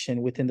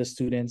collaboration within the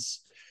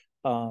students.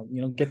 You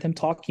know, get them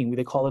talking.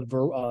 They call it,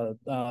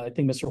 I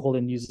think Mr.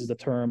 Holden uses the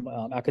term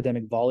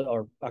academic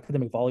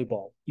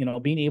volleyball. You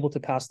know, being able to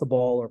pass the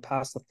ball or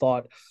pass the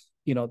thought,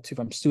 you know,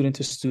 from student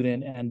to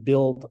student, and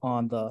build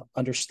on the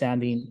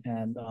understanding,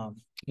 and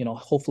you know,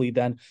 hopefully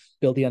then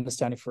build the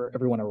understanding for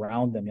everyone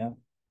around them. Yeah.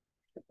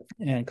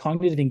 And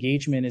cognitive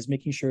engagement is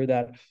making sure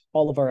that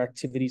all of our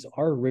activities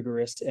are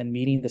rigorous and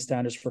meeting the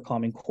standards for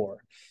Common Core.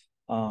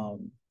 You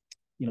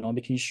know,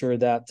 making sure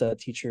that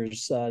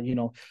teachers, you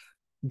know,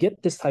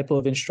 get this type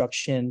of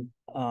instruction,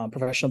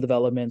 professional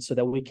development, so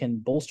that we can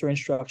bolster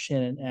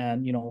instruction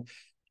and, you know,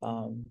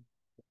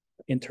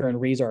 in turn,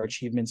 raise our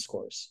achievement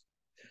scores.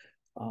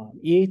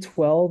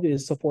 EA-12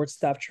 is support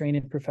staff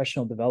training and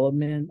professional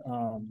development.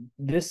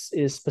 This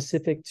is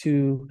specific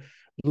to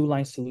Blue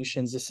Line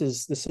Solutions. This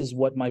is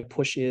what my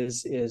push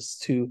is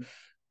to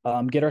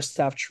get our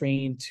staff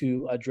trained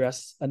to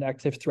address an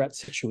active threat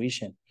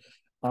situation.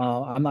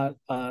 I'm not,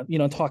 you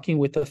know, talking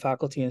with the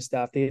faculty and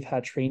staff, they've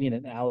had training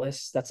in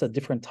Alice. That's a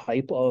different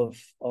type of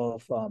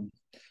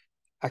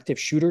active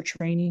shooter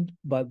training,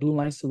 but Blue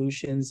Line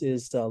Solutions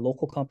is a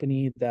local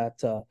company that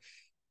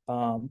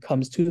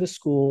comes to the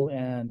school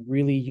and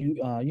really,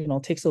 you know,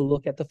 takes a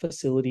look at the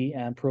facility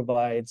and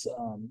provides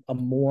a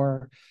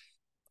more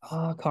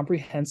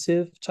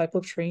comprehensive type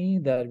of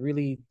training that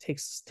really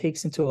takes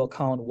into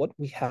account what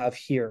we have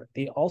here.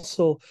 They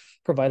also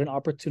provide an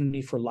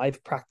opportunity for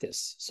live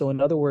practice. So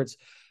in other words,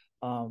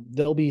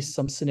 there'll be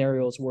some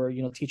scenarios where,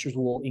 you know, teachers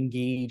will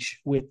engage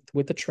with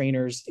the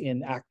trainers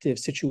in active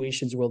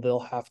situations where they'll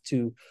have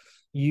to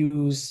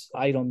use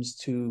items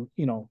to,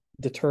 you know,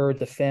 deter,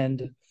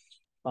 defend,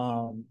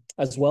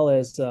 as well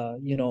as,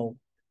 you know,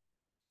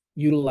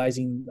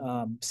 utilizing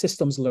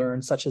systems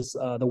learned, such as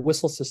the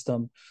whistle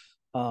system,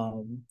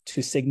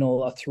 to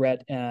signal a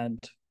threat and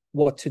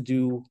what to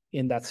do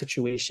in that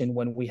situation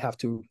when we have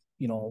to,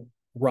 you know,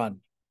 run.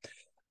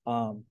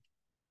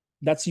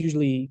 That's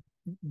usually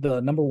the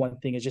number one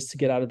thing, is just to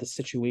get out of the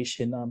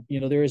situation. You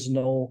know, there's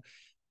no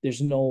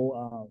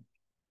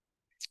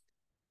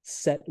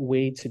set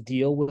way to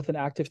deal with an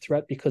active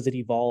threat because it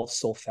evolves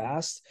so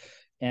fast.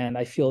 And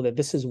I feel that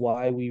this is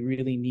why we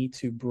really need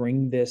to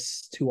bring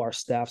this to our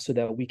staff so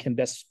that we can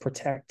best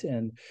protect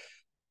and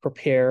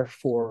prepare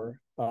for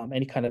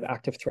any kind of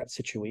active threat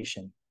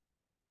situation.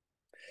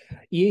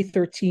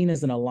 EA-13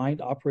 is an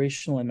aligned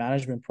operational and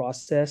management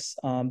process.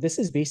 This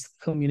is basic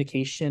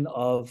communication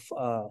of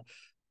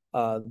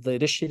the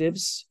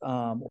initiatives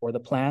or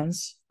the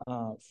plans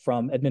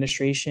from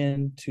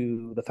administration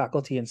to the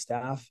faculty and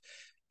staff.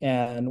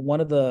 And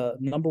one of the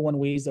number one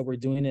ways that we're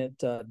doing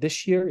it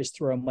this year is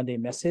through our Monday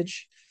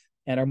message.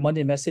 And our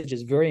Monday message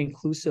is very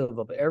inclusive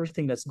of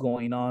everything that's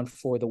going on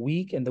for the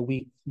week and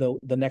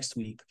the next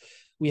week.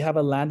 We have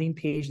a landing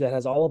page that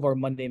has all of our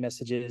Monday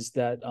messages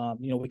that,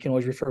 you know, we can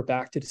always refer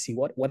back to see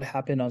what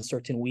happened on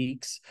certain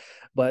weeks.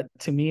 But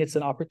to me, it's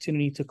an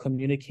opportunity to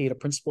communicate a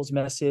principal's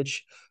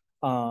message,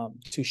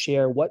 to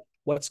share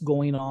what's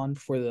going on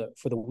for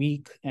the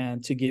week,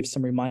 and to give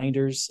some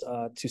reminders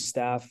to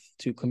staff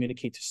to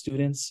communicate to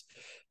students.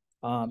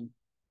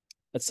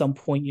 At some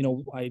point, you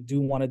know, I do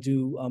want to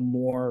do a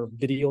more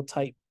video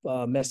type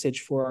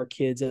message for our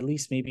kids, at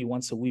least maybe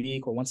once a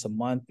week or once a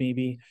month,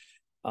 maybe.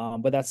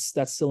 But that's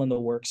still in the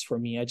works for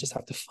me. I just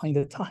have to find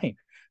the time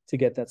to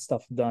get that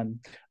stuff done.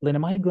 Lynn,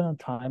 am I good on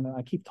time?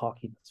 I keep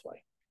talking, that's why.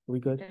 Are we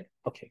good?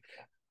 Okay.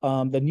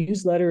 The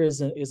newsletter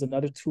is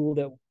another tool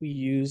that we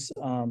use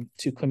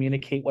to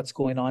communicate what's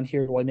going on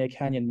here at Waimea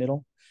Canyon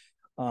Middle.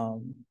 I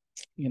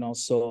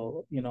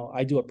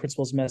do a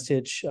principal's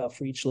message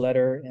for each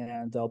letter,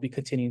 and I'll be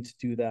continuing to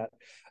do that.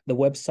 The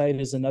website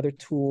is another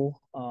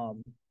tool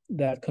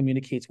that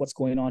communicates what's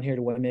going on here at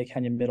Waimea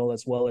Canyon Middle,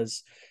 as well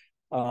as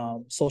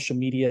social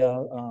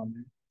media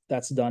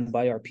that's done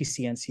by our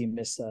PCNC,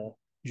 Miss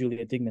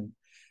Julia Dignan.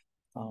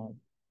 The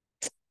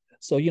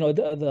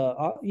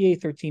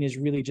EA13 is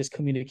really just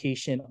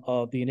communication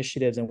of the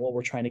initiatives and what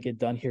we're trying to get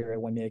done here at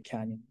Waimea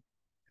Canyon.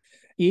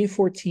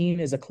 EA14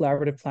 is a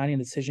collaborative planning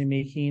and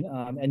decision-making,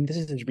 and this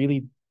is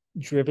really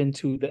driven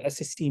to the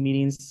SCC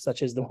meetings,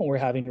 such as the one we're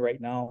having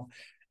right now.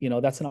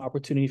 That's an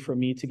opportunity for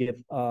me to give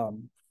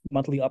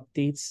monthly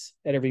updates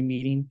at every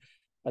meeting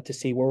to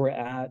say where we're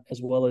at,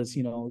 as well as,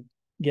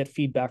 get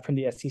feedback from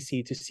the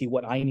SCC to see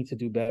what I need to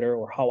do better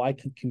or how I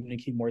can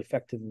communicate more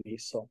effectively.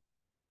 So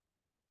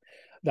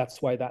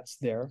that's why that's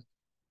there.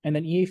 And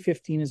then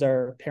EA15 is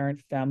our parent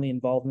family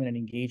involvement and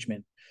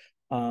engagement.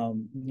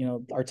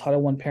 Our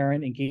Title I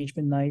parent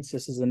engagement nights,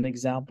 this is an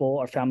example,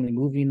 our family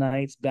movie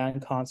nights,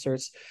 band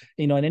concerts,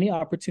 and any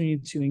opportunity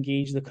to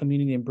engage the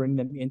community and bring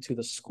them into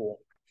the school.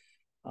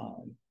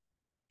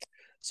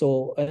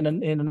 So in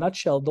a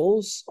nutshell,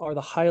 those are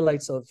the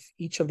highlights of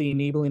each of the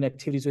enabling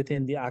activities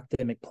within the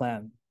academic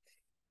plan.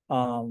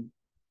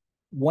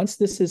 Once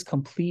this is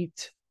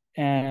complete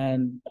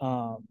and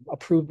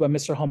approved by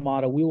Mr.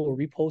 Hamada, we will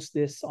repost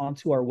this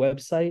onto our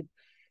website.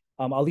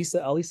 At least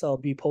I'll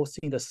be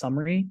posting the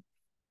summary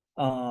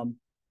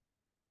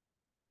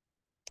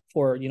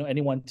for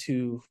anyone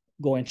to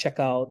go and check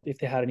out. If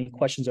they had any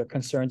questions or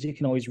concerns, you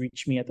can always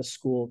reach me at the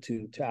school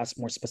to ask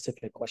more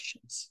specific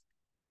questions.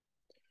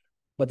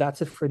 But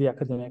that's it for the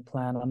academic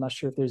plan. I'm not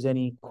sure if there's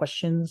any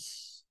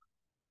questions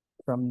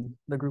from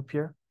the group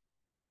here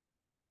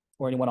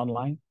or anyone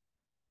online.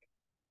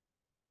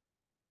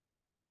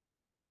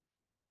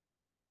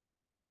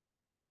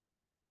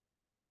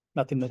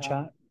 Nothing in the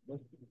chat?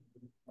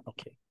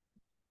 Okay.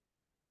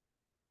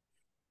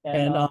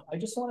 And I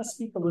just want to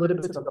speak a little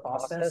bit to the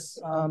process,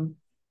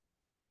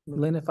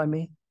 Lynn, if I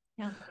may.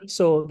 Yeah.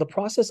 So the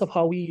process of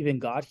how we even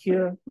got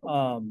here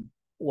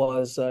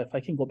was, if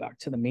I can go back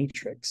to the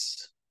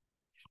matrix.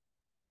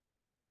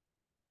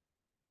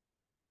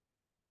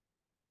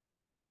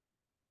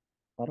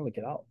 How do I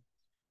get out?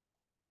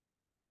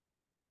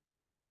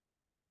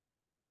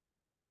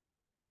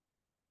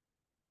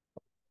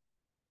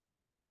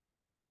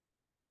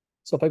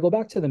 So if I go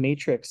back to the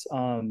matrix,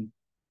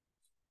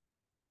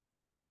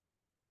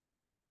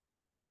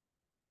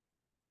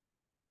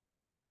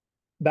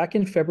 back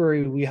in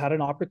February, we had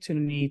an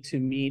opportunity to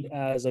meet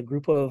as a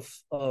group of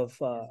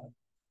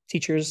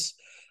teachers.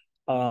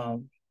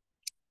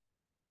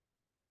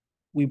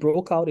 We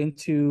broke out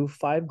into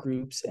 5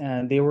 groups,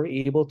 and they were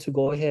able to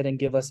go ahead and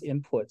give us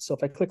input. So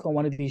if I click on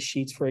one of these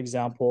sheets, for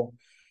example,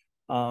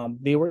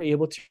 they were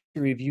able to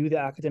review the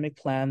academic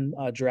plan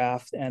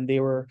draft, and they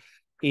were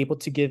able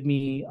to give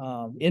me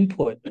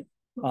input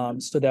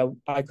so that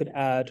I could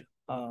add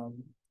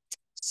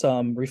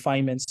some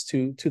refinements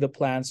to the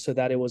plan so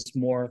that it was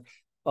more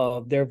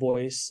of their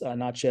voice,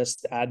 not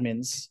just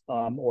admins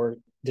or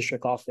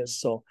district office.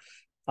 So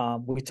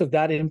we took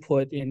that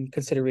input in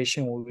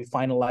consideration when we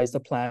finalized the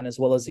plan, as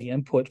well as the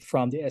input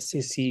from the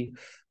SCC,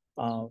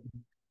 I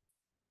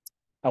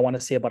want to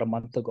say about a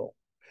month ago.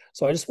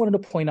 So I just wanted to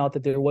point out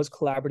that there was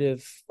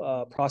collaborative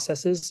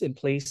processes in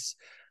place.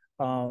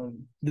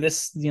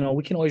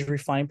 We can always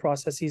refine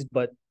processes,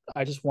 but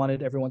I just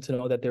wanted everyone to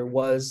know that there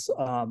was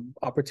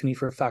opportunity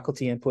for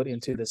faculty input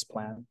into this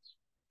plan.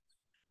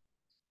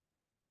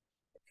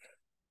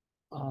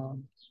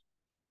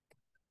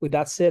 With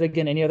that said,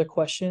 again, any other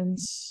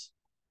questions?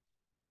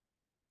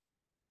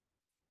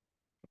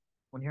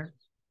 One here?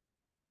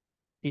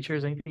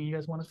 Teachers, anything you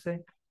guys want to say?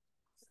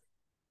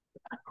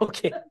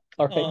 Okay,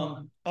 all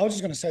right. I was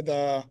just going to say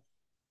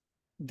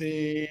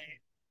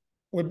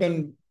we're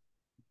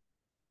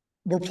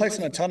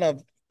placing a ton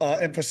of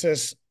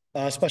emphasis,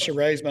 especially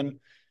Ray's been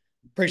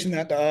preaching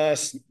that to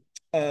us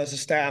as a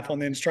staff on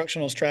the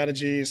instructional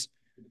strategies.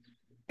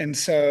 And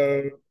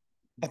so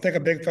I think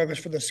a big focus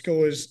for the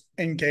school is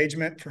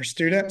engagement for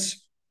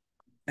students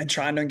and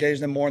trying to engage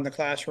them more in the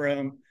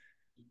classroom.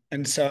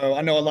 And so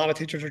I know a lot of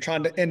teachers are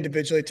trying to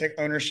individually take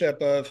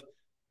ownership of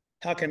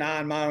how can I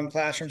in my own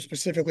classroom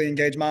specifically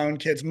engage my own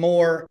kids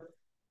more.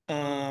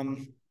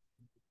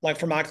 Like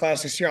for my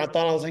class this year, I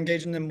thought I was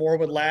engaging them more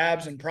with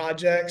labs and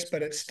projects,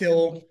 but it's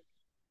still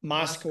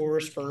my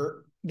scores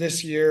for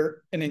this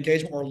year in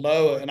engagement were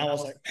low. And I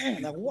was like,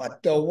 man,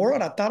 what the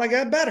world? I thought I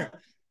got better.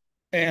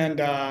 And,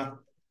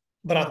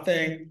 but I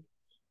think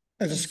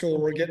as a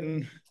school, we're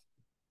getting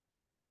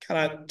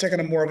kind of taking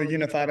a more of a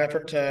unified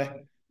effort to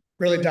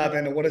really dive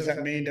into what does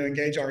that mean to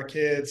engage our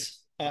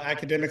kids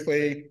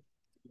academically.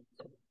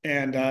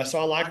 And so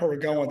I like where we're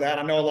going with that.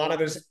 I know a lot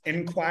of it is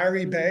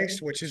inquiry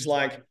based, which is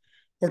like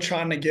we're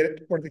trying to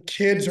get where the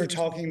kids are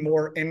talking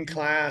more in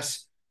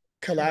class,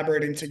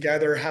 collaborating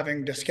together,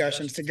 having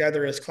discussions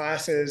together as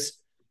classes.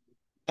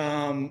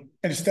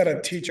 instead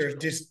of teachers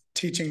just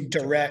teaching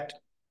direct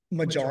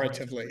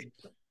majoritively.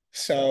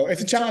 So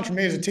it's a challenge for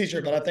me as a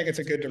teacher, but I think it's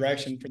a good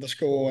direction for the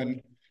school,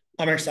 and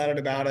I'm excited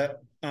about it.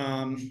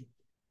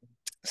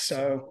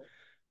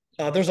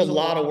 There's a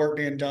lot of work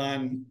being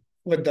done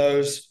with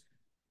those,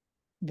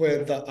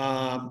 with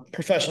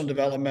professional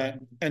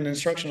development and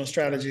instructional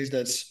strategies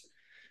that's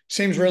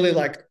seems really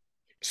like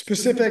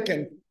specific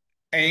and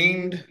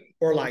aimed,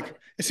 or like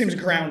it seems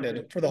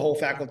grounded for the whole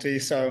faculty.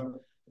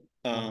 So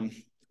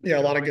yeah, a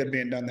lot of good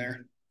being done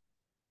there.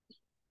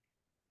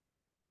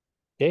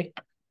 Okay,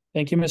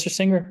 thank you, Mr.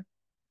 Singer.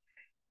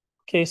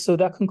 Okay, so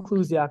that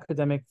concludes the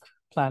academic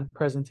plan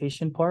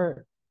presentation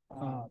part.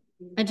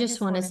 I just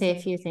want to say a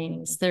few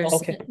things.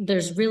 Okay.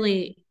 There's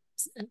really,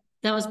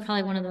 that was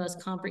probably one of the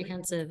most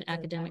comprehensive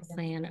academic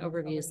plan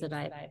overviews that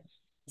I've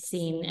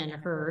seen and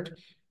heard.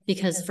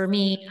 Because for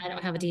me, I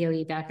don't have a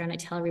DOE background. I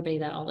tell everybody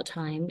that all the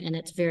time, and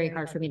it's very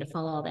hard for me to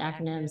follow all the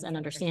acronyms and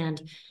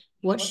understand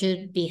what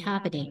should be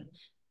happening.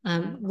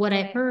 What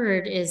I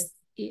heard is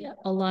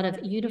a lot of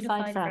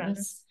unified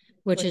fronts,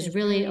 which is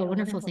really a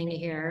wonderful thing to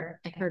hear.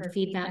 I heard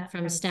feedback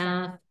from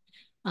staff.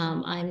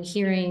 I'm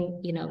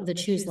hearing, the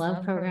Choose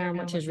Love program,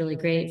 which is really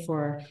great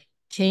for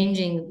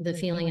changing the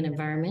feeling and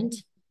environment,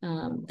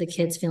 the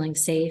kids feeling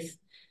safe.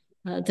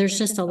 There's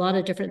just a lot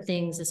of different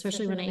things,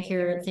 especially when I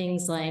hear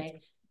things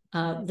like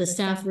the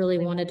staff really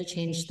wanted to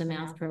change the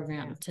math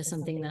program to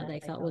something that they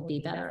felt would be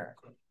better.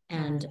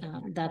 And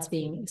that's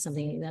being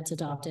something that's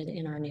adopted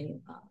in our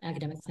new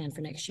academic plan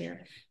for next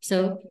year.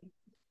 So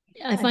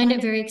I find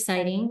it very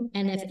exciting.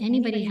 And if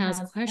anybody has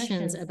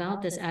questions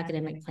about this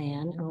academic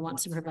plan or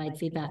wants to provide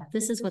feedback,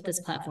 this is what this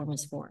platform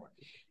is for,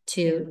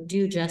 to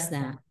do just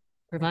that.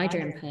 Provide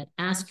your input,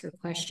 ask your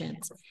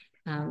questions.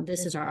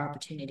 This is our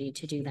opportunity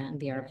to do that and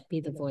be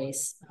the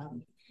voice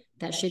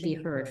that should be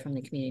heard from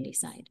the community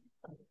side.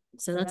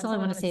 So that's all I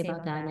want to say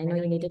about that. And I know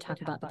you need to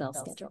talk about the bell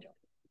schedule.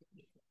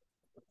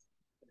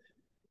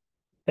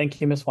 Thank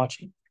you, Ms.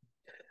 Wachi.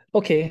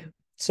 Okay,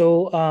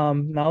 so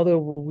now that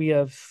we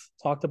have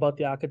talked about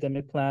the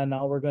academic plan,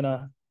 now we're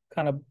gonna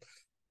kind of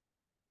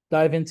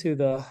dive into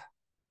the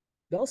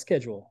bell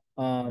schedule.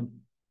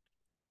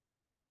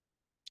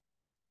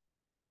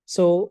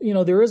 So,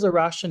 there is a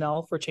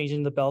rationale for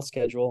changing the bell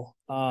schedule,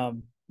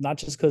 not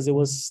just because it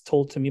was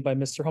told to me by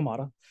Mr.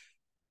 Hamada.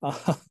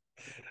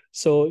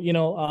 So,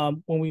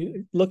 when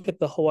we look at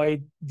the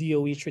Hawaii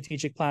DOE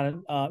strategic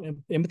plan,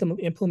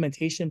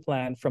 implementation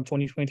plan from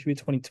 2023 to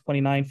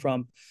 2029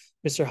 from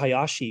Mr.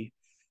 Hayashi,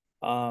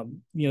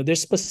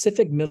 there's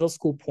specific middle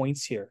school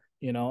points here,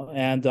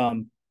 and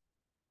a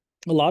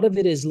lot of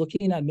it is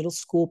looking at middle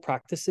school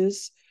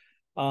practices,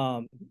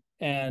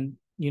 and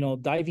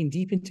diving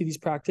deep into these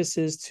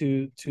practices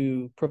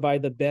to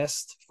provide the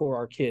best for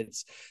our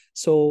kids.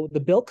 So the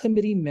Bell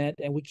Committee met,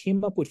 and we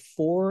came up with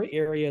 4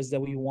 areas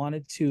that we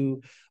wanted to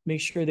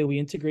make sure that we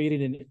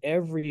integrated in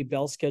every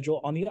Bell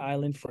schedule on the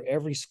island for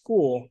every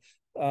school.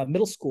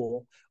 Middle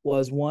school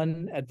was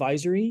 1,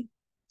 advisory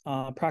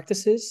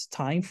practices,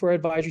 time for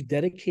advisory,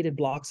 dedicated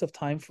blocks of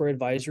time for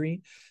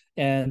advisory.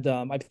 And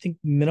I think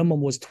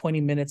minimum was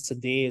 20 minutes a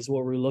day is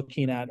what we're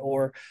looking at,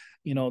 or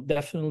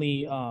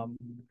definitely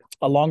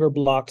a longer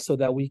block so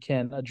that we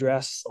can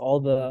address all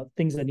the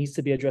things that needs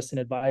to be addressed in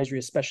advisory,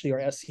 especially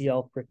our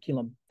SEL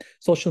curriculum,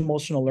 social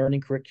emotional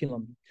learning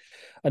curriculum.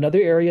 Another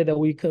area that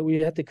we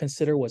had to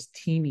consider was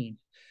teaming.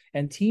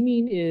 And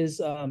teaming is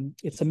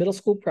it's a middle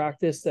school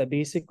practice that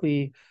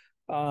basically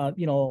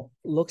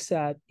looks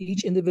at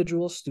each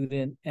individual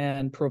student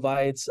and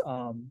provides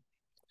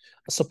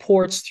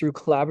supports through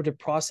collaborative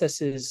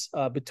processes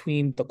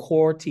between the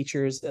core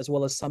teachers as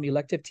well as some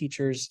elective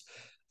teachers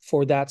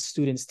for that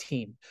student's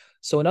team.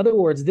 So in other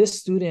words, this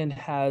student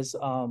has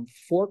 4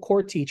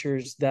 core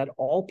teachers that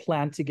all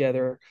plan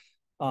together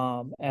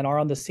and are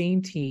on the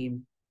same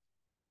team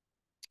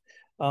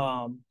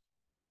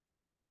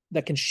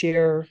that can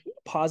share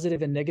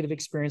positive and negative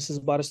experiences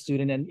about a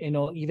student, and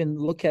even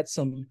look at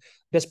some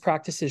best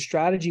practices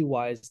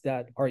strategy-wise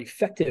that are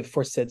effective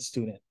for said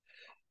student.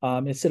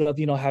 Instead of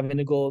having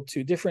to go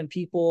to different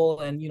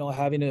people and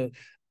having to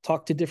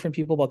talk to different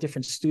people about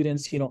different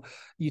students,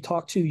 you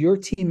talk to your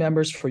team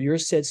members for your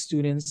said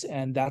students,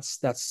 and that's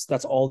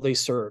all they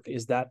serve,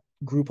 is that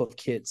group of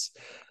kids.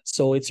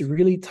 So it's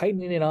really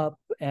tightening it up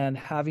and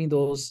having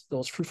those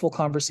fruitful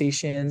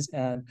conversations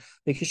and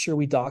making sure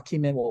we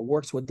document what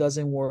works, what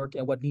doesn't work,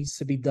 and what needs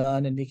to be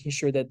done, and making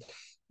sure that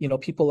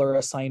people are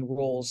assigned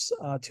roles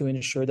to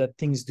ensure that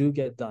things do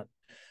get done.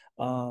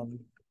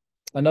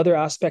 Another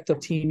aspect of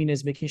teaming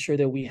is making sure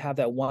that we have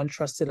that one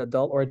trusted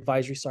adult, or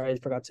advisory, sorry, I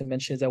forgot to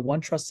mention, is that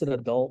one trusted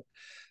adult.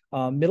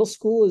 Middle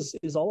school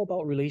is all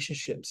about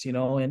relationships,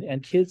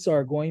 and kids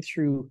are going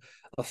through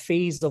a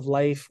phase of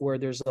life where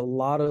there's a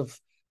lot of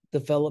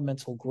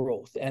developmental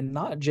growth, and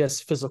not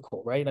just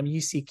physical, right? I mean,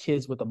 you see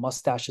kids with the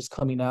mustaches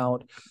coming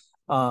out.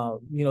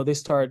 They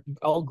start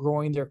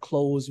outgrowing their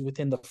clothes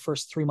within the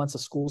first 3 months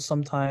of school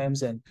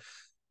sometimes, and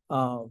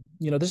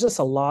there's just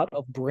a lot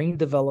of brain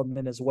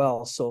development as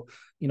well. So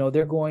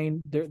they're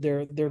going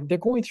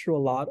through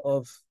a lot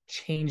of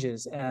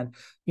changes. And,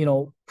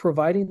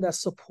 providing that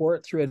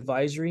support through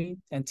advisory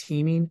and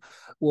teaming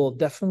will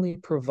definitely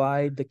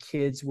provide the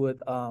kids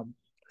with a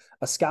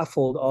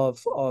scaffold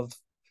of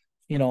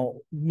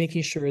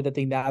making sure that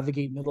they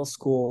navigate middle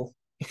school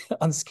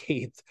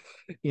unscathed,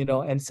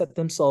 and set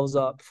themselves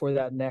up for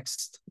that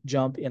next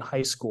jump in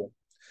high school.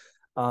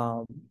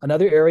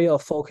 Another area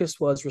of focus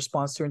was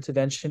response to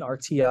intervention,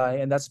 RTI,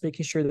 and that's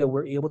making sure that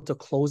we're able to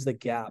close the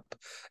gap.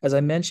 As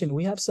I mentioned,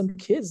 we have some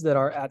kids that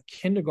are at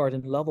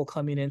kindergarten level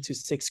coming into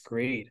 6th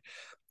grade.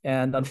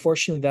 And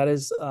unfortunately, that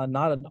is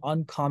not an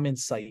uncommon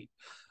sight.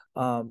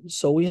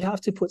 So we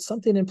have to put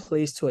something in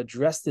place to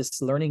address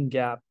this learning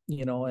gap,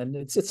 and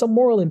it's a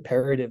moral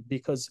imperative,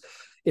 because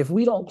if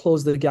we don't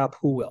close the gap,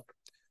 who will?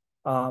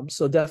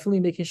 So definitely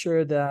making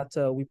sure that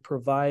we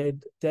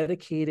provide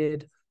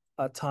dedicated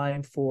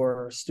time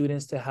for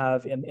students to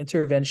have an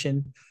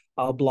intervention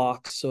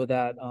block so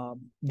that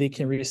they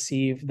can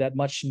receive that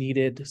much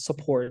needed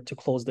support to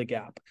close the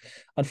gap.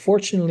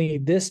 Unfortunately,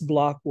 this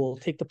block will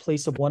take the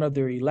place of one of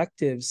their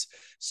electives.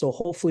 So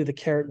hopefully the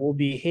carrot will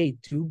be, hey,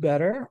 do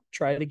better,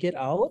 try to get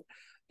out,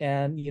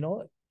 and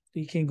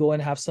you can go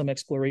and have some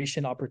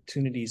exploration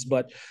opportunities.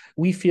 But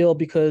we feel,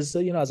 because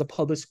as a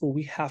public school,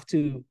 we have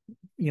to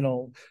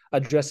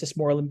address this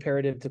moral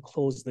imperative to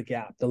close the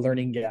gap, the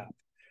learning gap.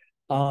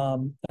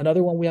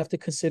 Another one we have to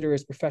consider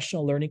is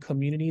professional learning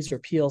communities, or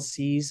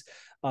PLCs.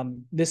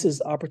 This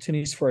is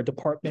opportunities for our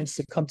departments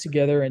to come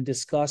together and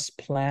discuss,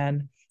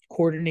 plan,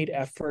 coordinate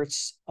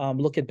efforts,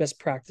 look at best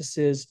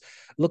practices,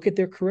 look at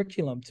their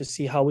curriculum to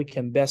see how we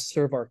can best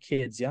serve our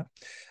kids.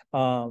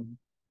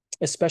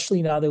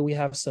 Especially now that we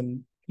have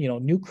some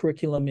new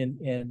curriculum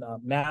in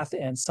math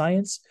and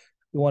science,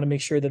 we want to make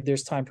sure that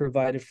there's time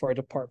provided for our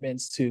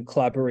departments to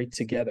collaborate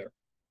together.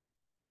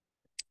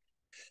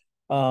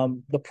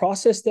 The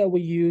process that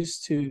we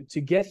used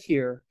to get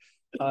here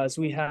is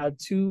we had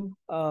 2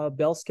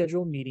 bell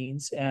schedule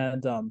meetings,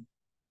 and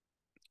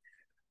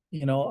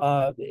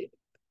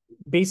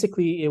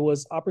basically it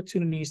was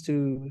opportunities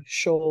to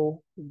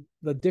show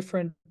the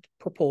different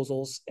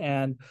proposals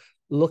and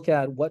look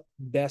at what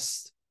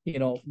best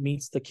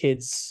meets the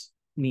kids'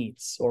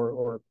 needs,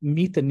 or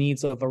meet the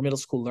needs of our middle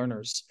school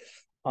learners,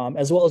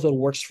 as well as what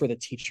works for the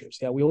teachers.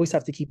 We always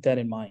have to keep that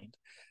in mind.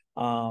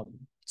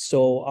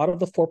 So out of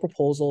the 4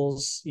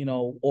 proposals,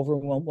 not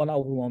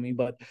overwhelming,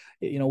 but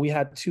we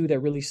had 2 that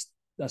really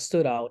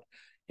stood out.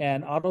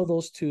 And out of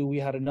those 2, we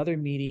had another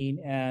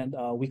meeting, and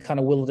we kind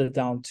of whittled it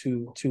down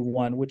to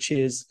 1, which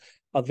is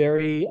a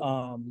very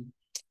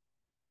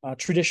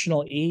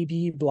traditional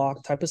A/B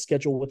block type of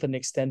schedule with an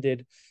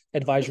extended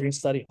advisory and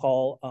study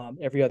hall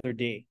every other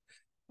day.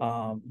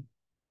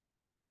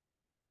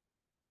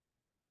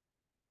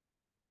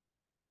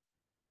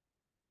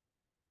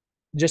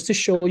 Just to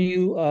show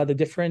you the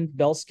different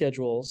bell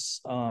schedules,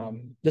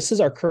 this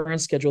is our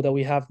current schedule that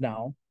we have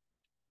now.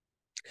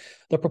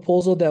 The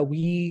proposal that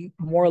we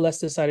more or less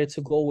decided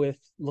to go with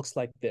looks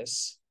like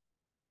this.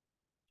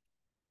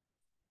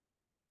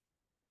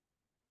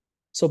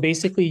 So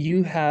basically,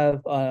 you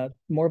have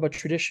more of a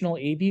traditional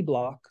A/B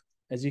block,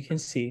 as you can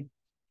see,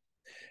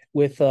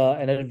 with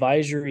an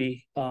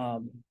advisory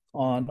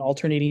on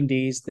alternating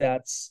days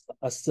that's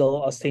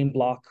still a same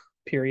block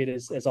period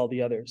as all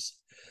the others.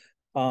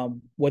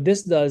 What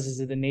this does is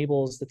it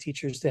enables the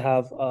teachers to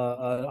have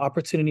an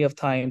opportunity of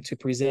time to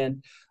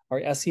present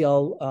our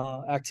SEL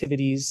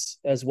activities,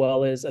 as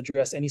well as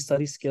address any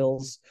study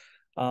skills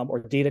or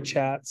data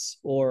chats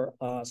or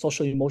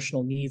social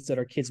emotional needs that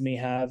our kids may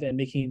have, and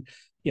making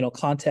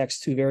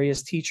context to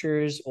various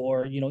teachers,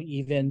 or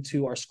even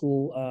to our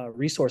school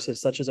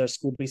resources, such as our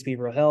school-based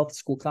behavioral health,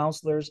 school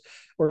counselors,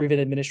 or even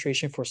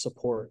administration for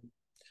support.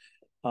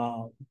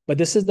 But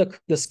this is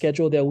the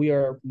schedule that we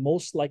are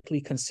most likely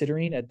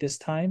considering at this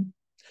time,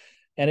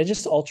 and it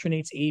just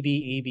alternates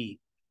A/B.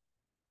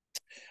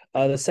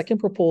 The second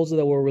proposal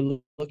that we're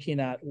looking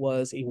at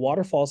was a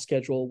waterfall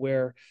schedule,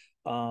 where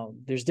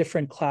there's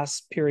different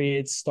class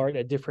periods start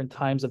at different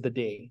times of the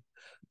day.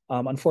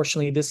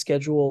 Unfortunately, this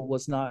schedule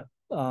was not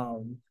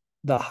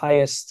the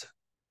highest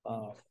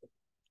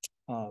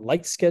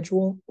liked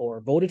schedule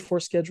or voted for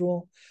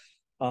schedule.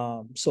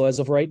 So as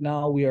of right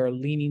now, we are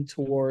leaning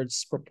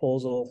towards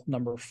proposal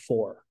number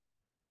 4.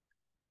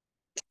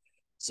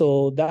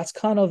 So that's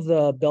kind of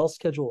the bell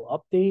schedule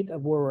update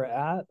of where we're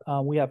at.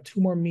 We have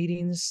 2 more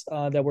meetings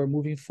that we're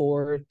moving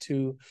forward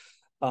to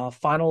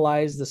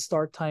finalize the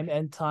start time,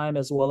 end time,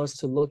 as well as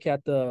to look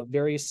at the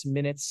various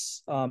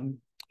minutes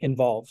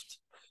involved.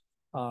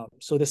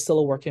 So there's still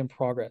a work in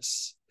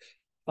progress.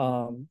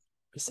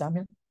 Is Sam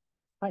here?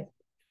 Hi.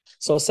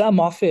 So Sam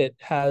Moffitt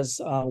has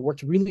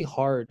worked really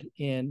hard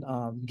in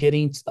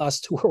getting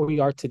us to where we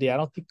are today. I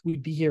don't think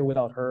we'd be here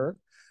without her.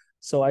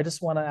 So I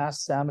just want to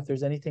ask Sam if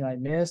there's anything I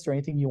missed or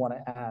anything you want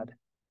to add.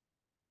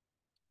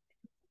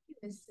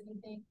 Missed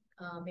anything?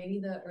 Maybe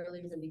the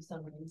early release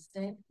on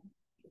Wednesday.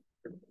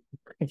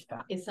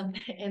 Yeah. Is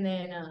something, and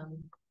then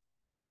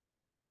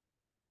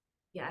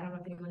yeah, I don't know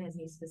if anyone has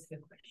any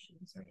specific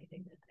questions or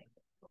anything that I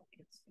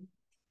can answer.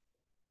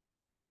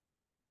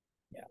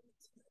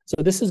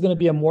 So this is going to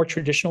be a more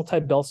traditional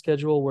type bell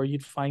schedule where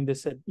you'd find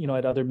this at,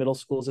 at other middle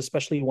schools,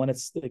 especially when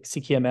it's like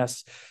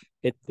CKMS.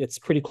 It's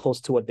pretty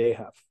close to what they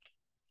have.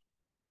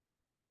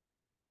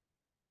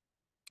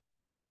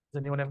 Does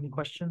anyone have any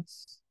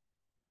questions?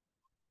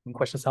 Any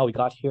questions how we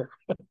got here?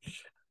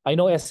 I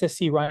know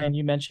SSC, Ryan,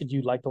 you mentioned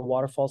you like the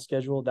waterfall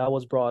schedule. That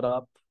was brought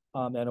up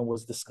and it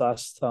was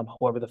discussed.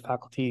 However, the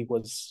faculty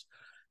was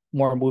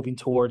more moving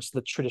towards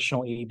the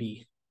traditional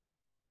AB.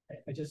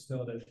 I just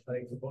know that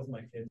like for both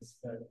my kids,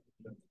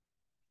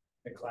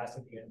 the class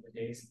at the end of the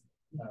day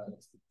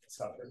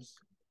suffers.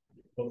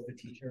 Both the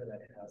teacher that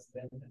has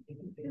them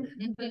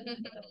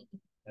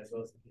as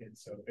well as the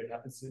kids. So if it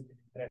happens to,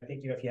 and I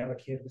think if you have a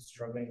kid who's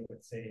struggling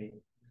with say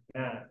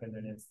math, and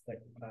then it's like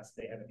the class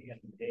they have at the end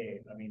of the day,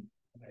 I mean,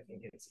 I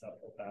think it's an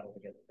uphill battle to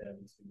get them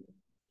to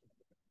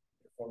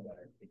perform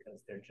better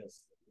because they're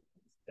just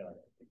done.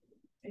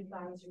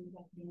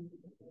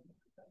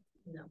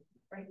 No,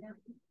 right now.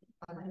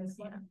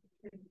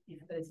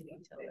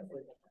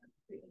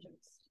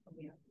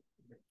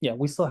 Yeah,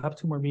 we still have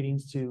 2 more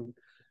meetings to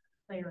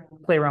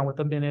play around with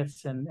the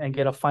minutes and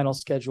get a final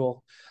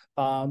schedule.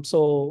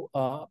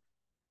 The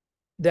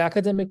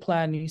academic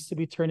plan needs to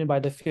be turned in by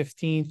the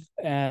 15th,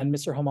 and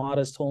Mr. Hamada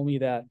has told me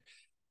that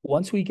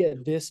once we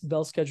get this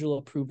bell schedule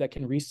approved, I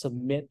can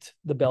resubmit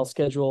the bell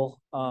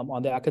schedule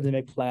on the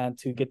academic plan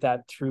to get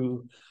that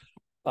through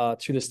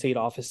the state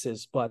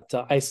offices. But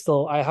I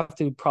have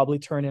to probably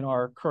turn in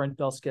our current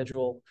bell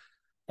schedule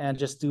and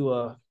just do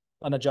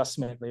an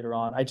adjustment later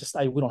on. We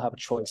don't have a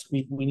choice.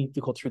 We need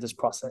to go through this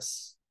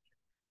process.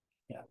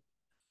 Yeah.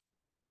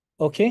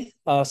 Okay.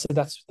 So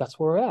that's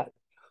where we're at.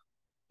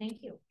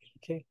 Thank you.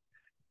 Okay.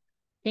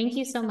 Thank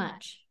you so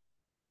much.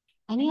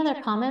 Any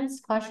other comments,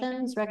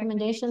 questions,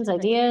 recommendations,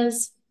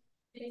 ideas,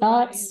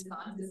 thoughts?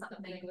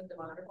 Something with the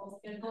waterfall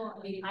schedule. I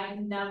mean, I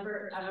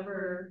never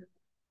ever,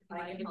 if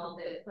I can help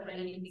it, put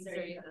anything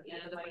serious at the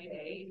end of my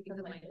day because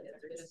my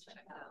kids are just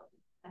checked out.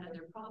 And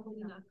they're probably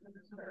not going to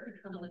remember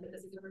unless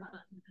it's super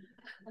fun.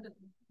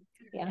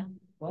 Yeah.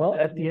 Well,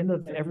 at the end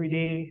of every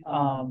day,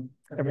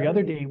 every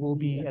other day will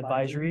be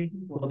advisory.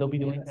 Well, they'll be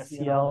doing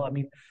SCL. I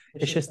mean,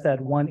 it's just that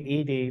one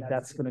A day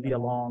that's going to be a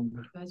long.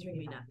 Advisory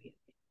may not be.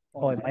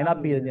 Oh, it might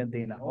not be a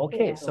day now.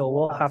 Okay, so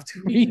we'll have to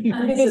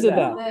revisit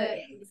that.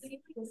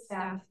 The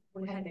staff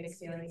would have mixed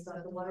feelings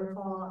about the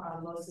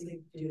waterfall,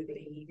 mostly due to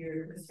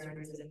behavior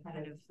concerns and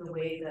kind of the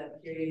way the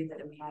period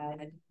that we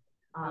had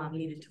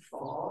needed to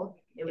fall.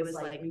 It was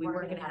like we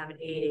weren't going to have an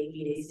A day,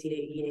 B day, C day,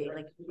 E day.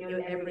 Like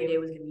every day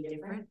was going to be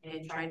different,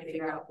 and trying to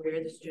figure out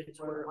where the students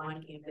were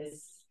on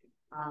campus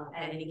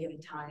at any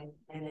given time,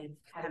 and then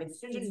having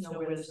students know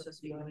where they're supposed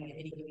to be going at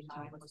any given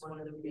time was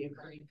one of the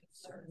recurring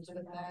concerns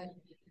with that.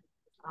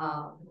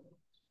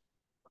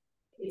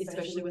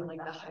 Especially with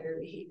like the higher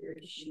behavior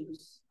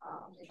issues,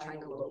 and trying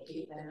to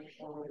locate them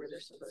or where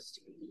they're supposed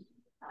to be.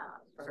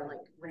 For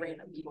like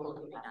random people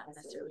who may not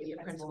necessarily be a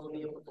principal to be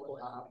able to pull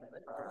it up,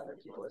 but for other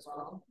people as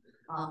well.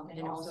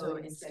 And also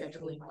in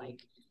scheduling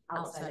like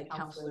outside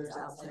counselors,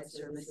 outside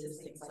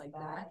services, things like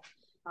that.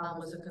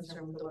 Was a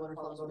concern with the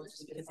waterfall as well,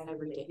 just because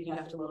every day we'd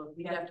have to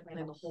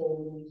plan the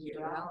whole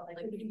year out.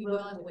 Like we can go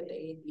on with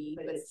A and B,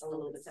 but it's a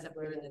little bit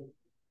simpler than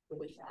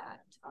with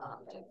that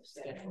type of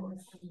schedule.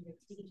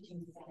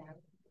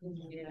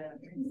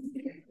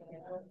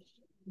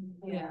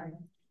 Yeah.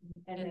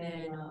 And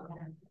then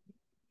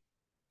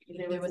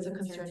there was a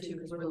concern too,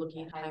 because we're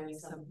looking at hiring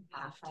some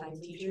half-time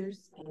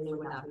teachers, and they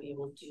would not be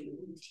able to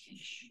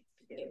teach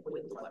it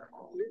with the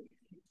waterfall.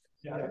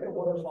 Yeah, I think the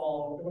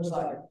waterfall, it was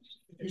like,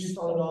 if you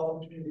started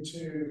off with period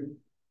 2,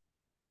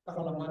 like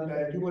on a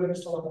Monday, you wouldn't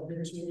start on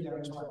period 2 down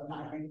until like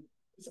 9.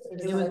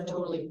 It was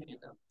totally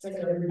random. It's like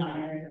every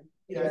 9.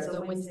 Yeah. So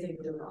the Wednesday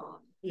we were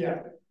off.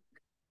 Yeah.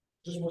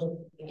 Just wasn't.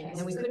 Yeah,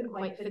 and we couldn't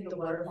quite fit the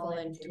waterfall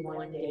into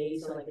one day,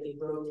 so like they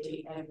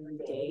rotate every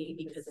day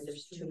because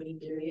there's too many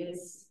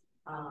periods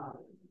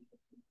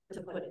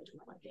to put into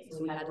one day. So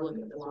we had to look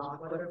at the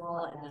block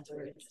waterfall, and that's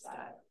where it just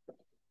got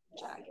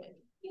jagged.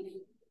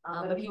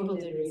 But people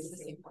did raise the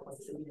same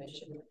points that we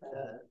mentioned with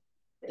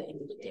the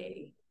end of the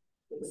day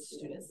with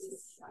students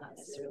is not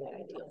necessarily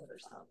ideal for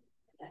some,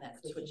 and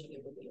that switching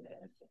it would be a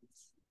benefit.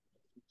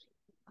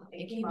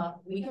 It came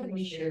up. We can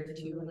reshare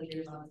too, like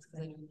your thoughts,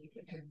 because I know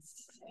your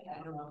parents. I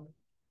don't know,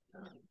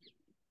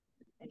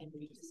 and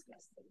we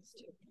discussed things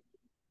too.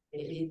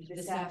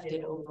 The staff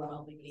did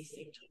overwhelmingly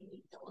say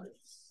 $20.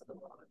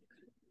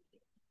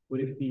 Would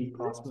it be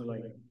possible,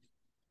 like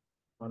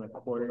on a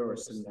quarter or a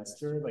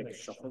semester, like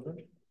shuffle them?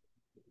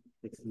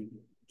 If we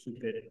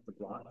keep it at the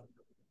block?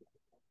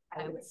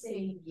 I would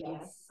say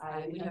yes.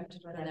 We'd have to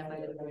run that by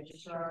the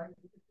registrar.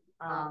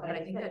 But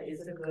I think that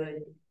is a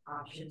good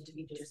option to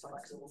be just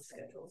flexible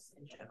schedules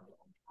in general.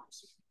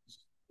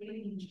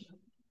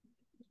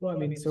 Well, I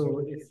mean,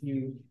 so if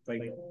you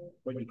like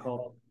what you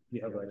call,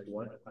 you have like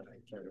one, I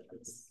can't remember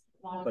if it's,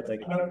 but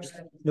like, no,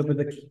 but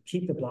like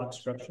keep the block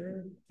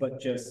structure, but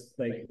just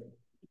like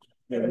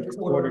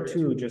quarter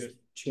 2, just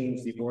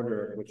change the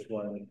order of which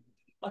one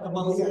Like a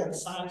month we had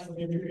science for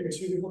period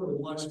 2, quarter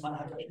 1, so might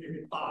have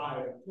period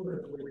 5,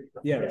 quarter 3.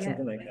 Yeah,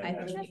 something like that. I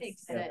think that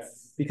makes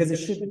sense. Because it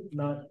should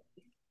not,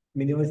 I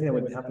mean, the only thing that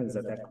would happen is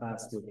that that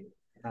class would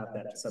have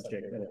that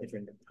subject at a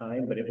different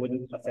time, but it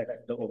wouldn't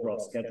affect the overall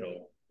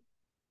schedule.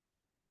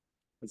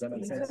 Does that make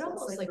You sense? could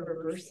almost like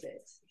reverse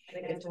it,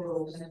 like a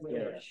total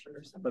switch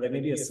or something. But then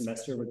maybe a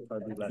semester would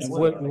probably be less.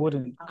 It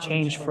wouldn't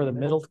change for the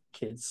middle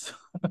kids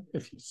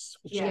if you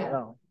switch it Yeah.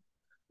 around.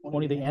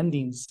 Only the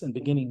endings and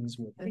beginnings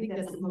would. I think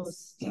that's the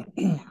most. I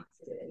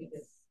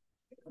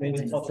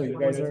mean, also you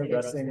guys are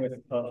wrestling with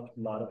a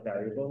lot of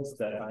variables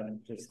that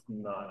I'm just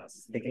not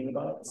thinking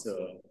about,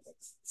 so.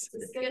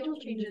 The schedule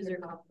changes are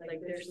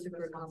like they're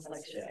super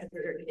complex, and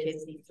certain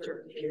kids need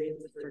certain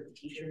periods with certain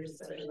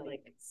teachers, especially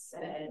like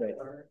SED Right.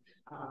 or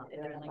if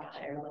they're in like a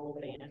higher level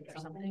band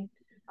or something.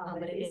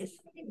 But it is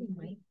something we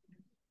might,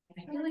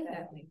 I feel like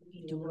that might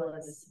be doable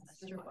as a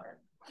semester part.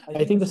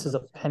 I think this is a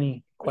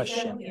penny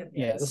question.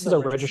 Yeah, this is a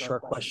registrar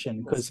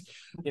question because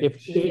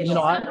if you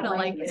know, I'm gonna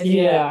like it.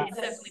 yeah, It's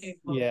definitely.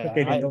 yeah,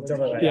 Okay, then don't tell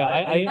her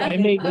that. I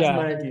made That's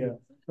my idea.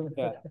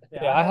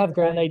 yeah, I have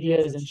grand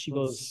ideas and she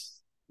goes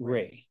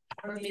gray.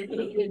 Or maybe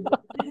we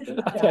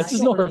could- I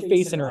just know her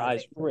face and her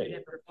eyes,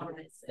 right.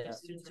 Performance, if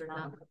students are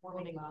not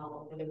performing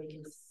well, then we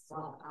can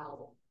swap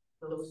out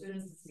those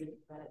students and see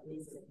if that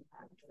is an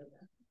impact for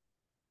them.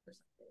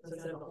 So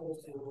instead of a whole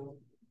school,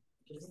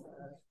 just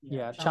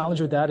Yeah,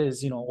 challenge with that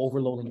is, you know,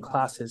 overloading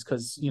classes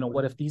because, you know,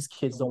 what if these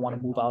kids don't want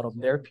to move out of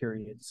their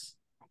periods?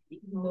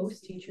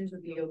 most teachers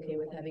would be okay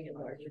with having a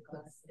larger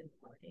class in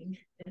the morning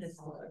and a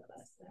smaller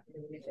class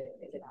if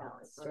it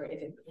balanced or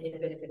if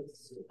it benefited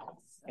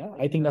students. Yeah,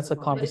 I think that's a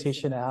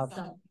conversation to have.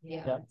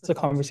 Yeah, it's a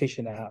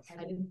conversation to have.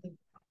 I didn't think.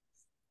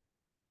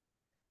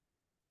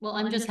 Well,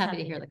 I'm just happy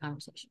to hear the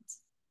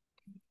conversations.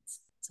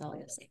 That's all I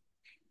gotta say.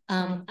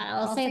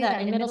 I'll say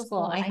that in middle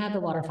school, I had the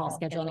waterfall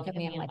schedule and it kept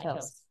me on my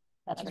toes.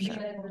 That's for sure.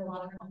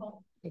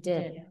 It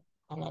did.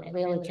 And it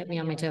really kept me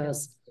on my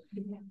toes.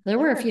 There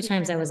were a few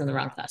times I was in the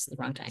wrong class at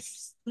the wrong time.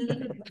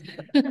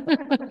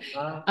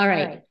 All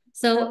right.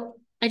 So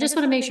I just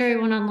want to make sure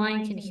everyone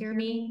online can hear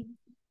me.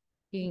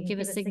 You can give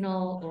a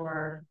signal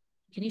or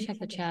can you check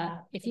the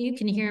chat? If you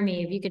can hear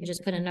me, if you could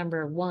just put a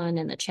number 1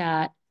 in the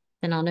chat,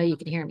 then I'll know you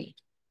can hear me.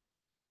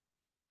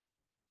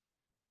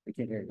 We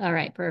can hear you. All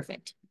right,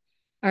 perfect.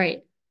 All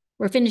right,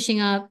 we're finishing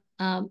up.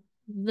 The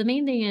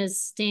main thing is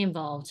stay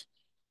involved.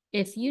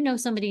 If you know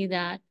somebody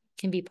that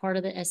can be part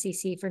of the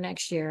SCC for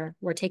next year,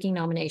 we're taking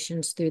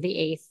nominations through the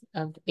 8th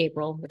of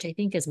April, which I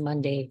think is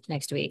Monday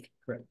next week.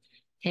 Correct.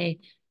 Okay,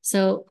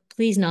 so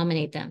please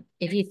nominate them.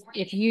 If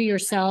you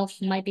yourself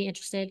might be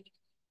interested,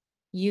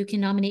 you can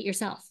nominate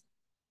yourself.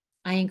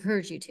 I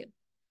encourage you to.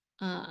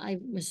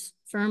 I'm a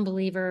firm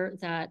believer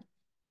that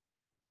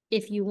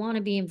if you want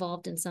to be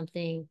involved in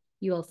something,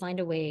 you will find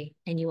a way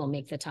and you will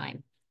make the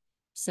time.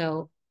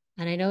 So,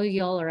 and I know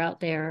y'all are out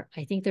there.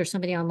 I think there's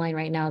somebody online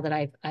right now that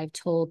I've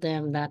told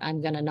them that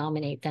I'm going to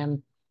nominate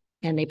them,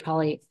 and they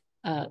probably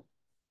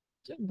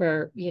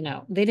were, you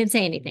know, they didn't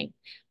say anything,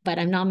 but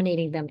I'm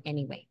nominating them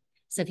anyway.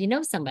 So if you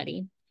know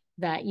somebody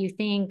that you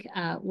think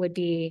would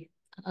be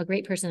a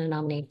great person to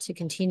nominate to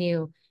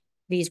continue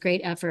these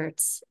great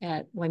efforts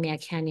at Waimea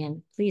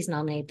Canyon, please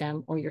nominate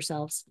them or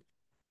yourselves.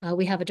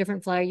 We have a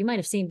different flyer. You might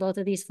have seen both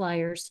of these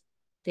flyers.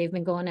 They've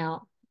been going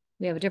out.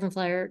 We have a different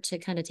flyer to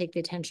kind of take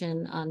the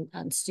attention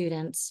on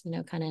students, you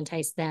know, kind of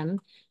entice them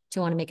to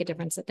want to make a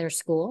difference at their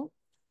school.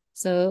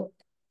 So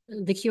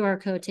the QR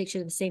code takes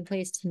you to the same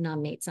place to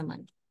nominate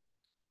someone.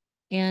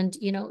 And,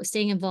 you know,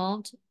 staying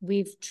involved,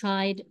 we've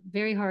tried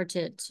very hard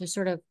to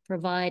sort of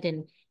provide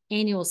an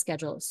annual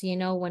schedule. So you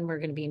know when we're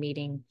going to be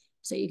meeting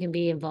so you can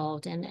be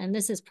involved. And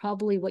this is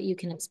probably what you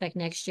can expect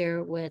next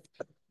year with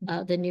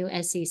the new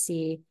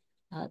SCC.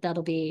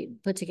 That'll be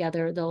put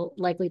together. They'll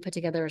likely put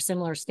together a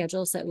similar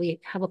schedule so that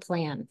we have a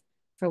plan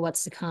for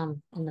what's to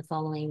come in the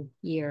following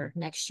year,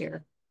 next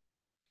year.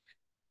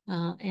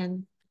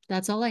 And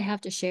that's all I have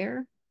to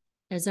share.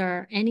 Is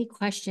there any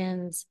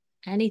questions,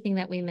 anything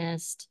that we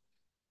missed,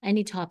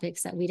 any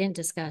topics that we didn't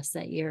discuss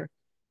that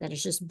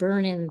is just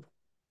burning,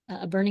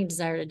 a burning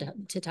desire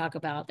to talk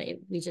about that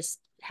we just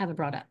haven't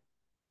brought up?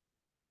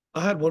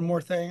 I had one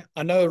more thing.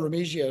 I know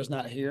Remigio's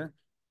not here,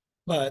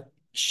 but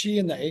she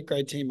and the 8th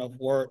grade team have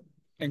worked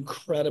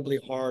incredibly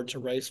hard to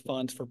raise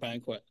funds for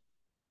banquet.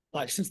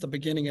 Like since the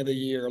beginning of the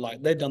year,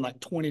 like they've done like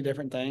 20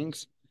 different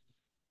things.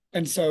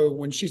 And so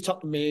when she's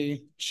talked to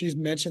me, she's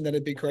mentioned that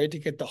it'd be great to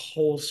get the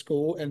whole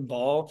school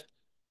involved,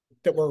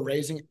 that we're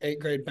raising 8th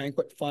grade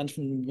banquet funds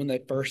from when they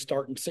first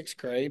start in 6th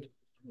grade.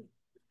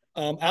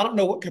 I don't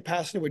know what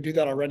capacity we do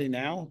that already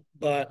now,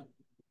 but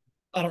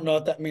I don't know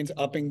if that means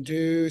upping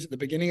dues at the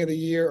beginning of the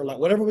year or like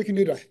whatever we can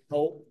do to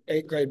help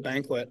 8th grade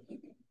banquet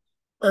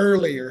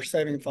earlier,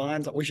 saving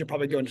funds. Like we should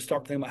probably go and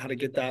start thinking about how to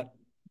get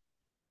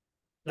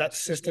that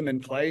system in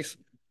place,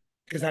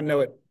 because I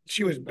know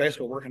she was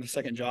basically working a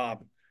second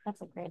job.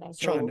 That's a great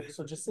idea.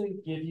 So just to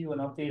give you an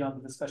update on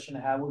the discussion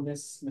I had with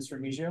Mr.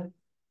 Remigio,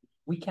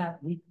 we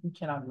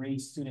cannot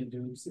raise student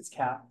dues. It's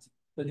capped.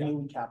 The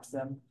new caps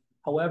them.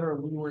 However,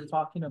 we were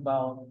talking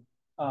about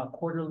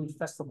quarterly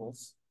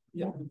festivals.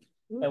 Yeah.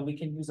 And we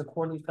can use the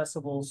quarterly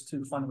festivals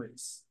to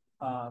fundraise,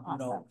 you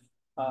know,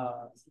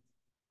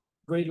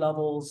 grade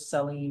levels,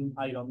 selling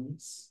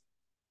items.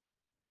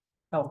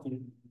 Healthy.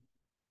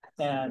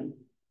 And,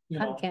 you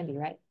know, Cotton candy,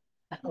 right?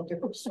 Okay,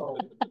 so.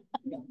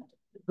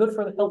 good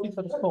for the, healthy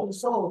for the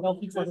soul,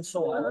 healthy for the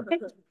soul.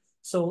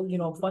 So, you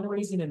know,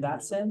 fundraising in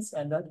that sense,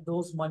 and that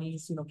those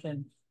monies, you know,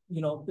 can,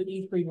 you know, the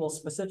E3 will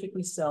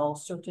specifically sell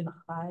certain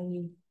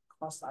higher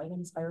cost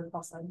items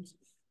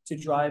to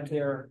drive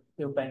their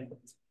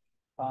banquet.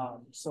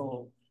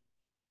 So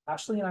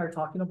Ashley and I are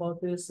talking about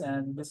this,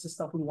 and this is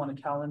stuff we want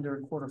to calendar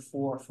in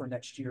Q4 for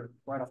next year,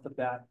 right off the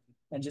bat.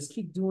 And just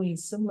keep doing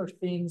similar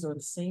things or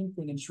the same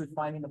thing and just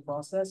refining the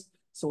process.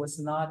 So it's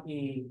not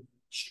a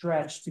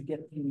stretch to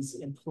get things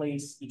in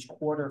place each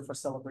quarter for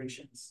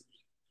celebrations.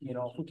 You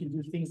know, if we can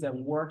do things that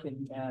work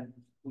and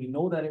we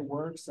know that it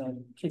works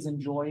and kids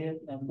enjoy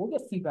it, and we'll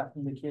get feedback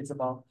from the kids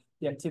about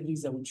the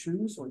activities that we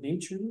choose or they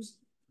choose.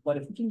 But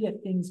if we can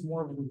get things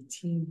more of a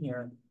routine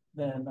here,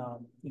 then,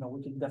 you know,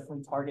 we can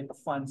definitely target the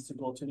funds to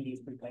go to the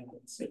E3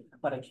 banquets,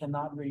 but I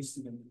cannot raise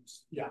student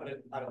dues. Yeah,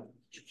 I don't.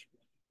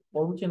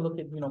 Or we can look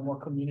at, you know, more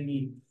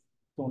community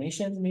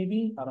donations,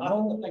 maybe, I don't I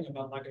know. don't think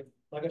about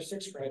like a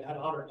sixth grade had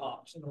 100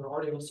 pops and they're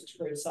already on the sixth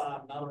grade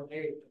side, now they're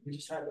 8. We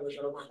just had those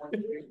over 1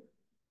 year.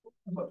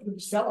 But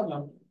selling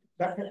them,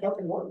 that can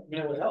work. I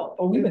mean, it would help.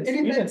 Oh, we've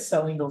Anything- been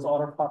selling those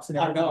otter pops and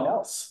I everything know.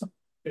 else.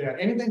 Yeah,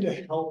 anything to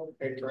help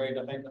 8th grade,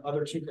 I think the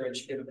other 2 grades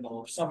should get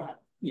involved somehow.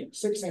 Yeah.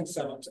 6 and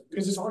 7,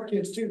 because it's our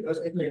kids too.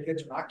 Those 8th grade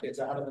kids are not kids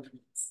out of the.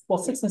 Well,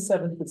 6 and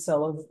 7 could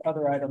sell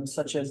other items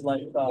such as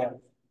like,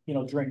 you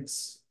know,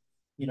 drinks.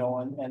 You know,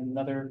 and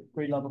another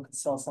grade level could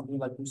sell something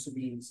like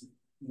Musubi's,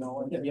 you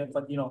know, and yeah,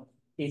 but you know,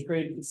 8th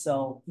grade could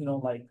sell, you know,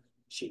 like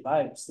shape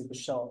ice, they could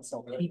sell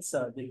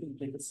pizza,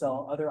 they could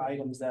sell other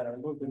items that are a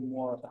little bit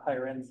more at the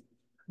higher end.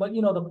 But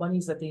you know, the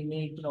monies that they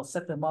make, you know,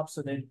 set them up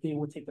so that they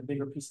would take a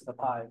bigger piece of the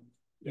pie,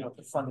 you know,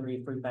 to fund the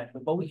 8th grade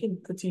banquet. But we can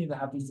continue to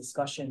have these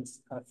discussions,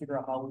 to kind of figure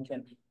out how we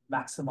can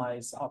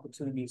maximize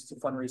opportunities to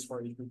fundraise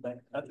for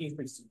 8th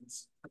grade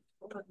students.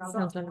 Sounds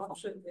Another wonderful.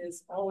 option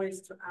is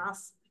always to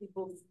ask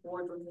people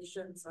for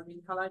donations. I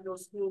mean, Kalando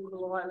School,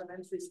 Kaloa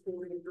Elementary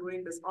School, they're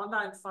doing this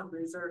online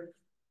fundraiser,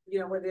 you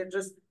know, where they're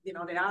just, you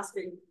know, they're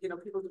asking, you know,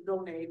 people to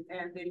donate,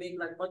 and they make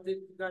like, what did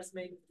you guys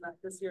make like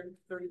this year?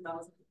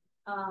 30,000.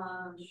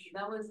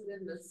 That was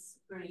in the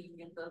spring,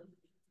 in the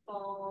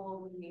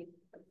fall, we made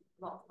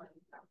about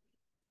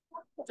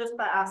 20,000. Just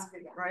by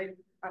asking, right?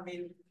 I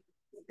mean,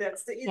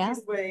 that's the Yeah.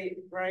 easiest way,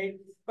 right?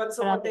 But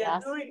so Put out what the they're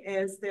ask. doing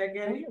is they're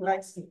getting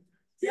like,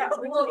 yeah,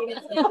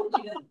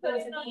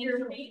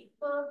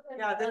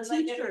 yeah, the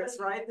teachers,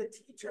 right? The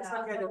teachers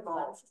are get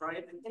involved,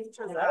 right? The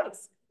teachers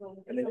ask.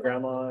 And then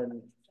grandma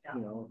and, you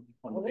know,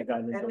 on the big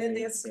island. And then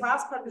there's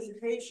class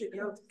participation,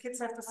 you know, kids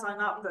have to sign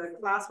up, the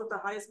class with the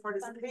highest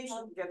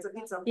participation gets a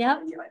pizza.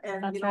 Yep,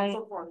 And, that's you know, right.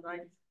 so forth,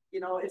 right? You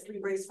know, if we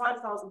raise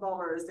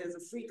 $5,000, there's a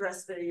free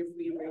dress day. If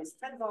we raise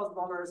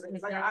 $10,000,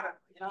 it's like, I don't,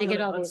 you know. They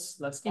get all these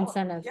Let's talk.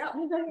 incentives. Yeah.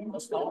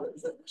 Let's talk.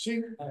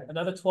 She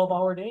Another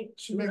 12-hour day,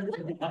 she makes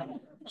things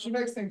happen.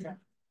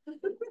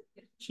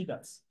 she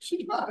does.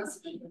 She does.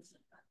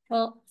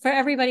 Well, for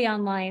everybody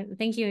online,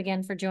 thank you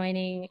again for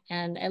joining.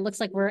 And it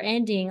looks like we're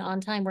ending on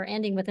time. We're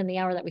ending within the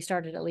hour that we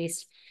started at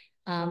least.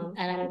 Ryan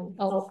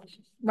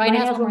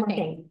has one more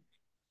thing.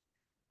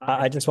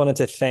 I just wanted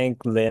to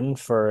thank Lynn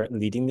for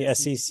leading the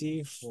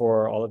SCC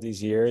for all of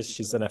these years.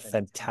 She's done a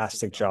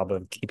fantastic job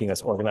of keeping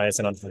us organized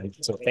and on time.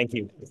 So thank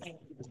you.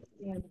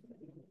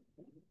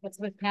 It's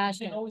with You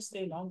passion. can always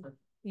stay longer.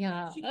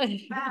 Yeah.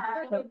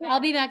 I'll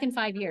be back in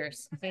 5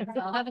 years. Okay, so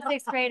I'll have a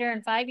 6th grader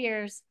in 5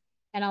 years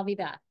and I'll be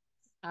back.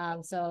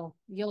 So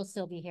you'll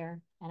still be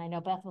here, and I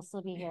know Beth will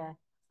still be here.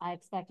 I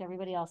expect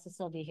everybody else to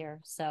still be here.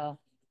 So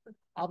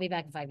I'll be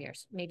back in 5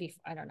 years, maybe,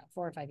 I don't know,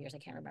 4 or 5 years. I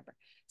can't remember.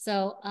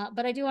 So,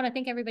 but I do want to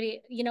thank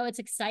everybody. You know, it's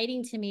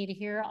exciting to me to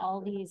hear all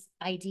these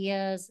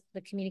ideas,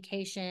 the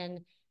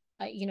communication,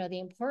 you know, the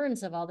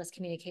importance of all this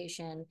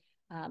communication,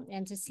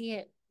 and to see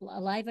it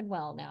alive and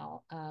well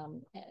now,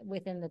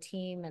 within the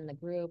team and the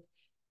group.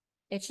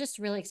 It's just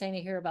really exciting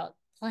to hear about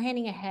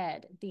planning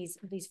ahead, these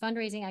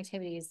fundraising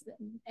activities,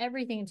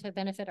 everything to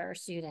benefit our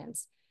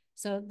students.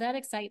 So that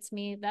excites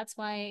me. That's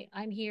why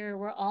I'm here.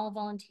 We're all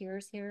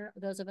volunteers here.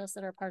 Those of us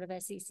that are part of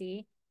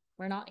SCC,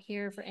 we're not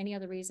here for any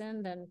other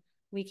reason than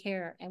we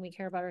care, and we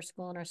care about our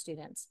school and our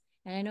students.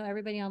 And I know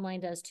everybody online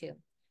does too.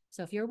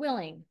 So if you're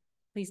willing,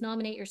 please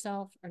nominate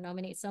yourself or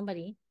nominate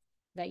somebody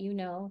that you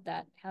know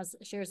that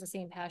shares the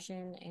same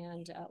passion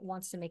and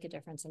wants to make a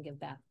difference and give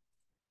back.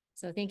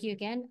 So thank you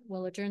again.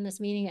 We'll adjourn this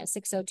meeting at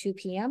 6:02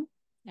 p.m.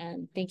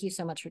 And thank you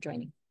so much for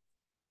joining.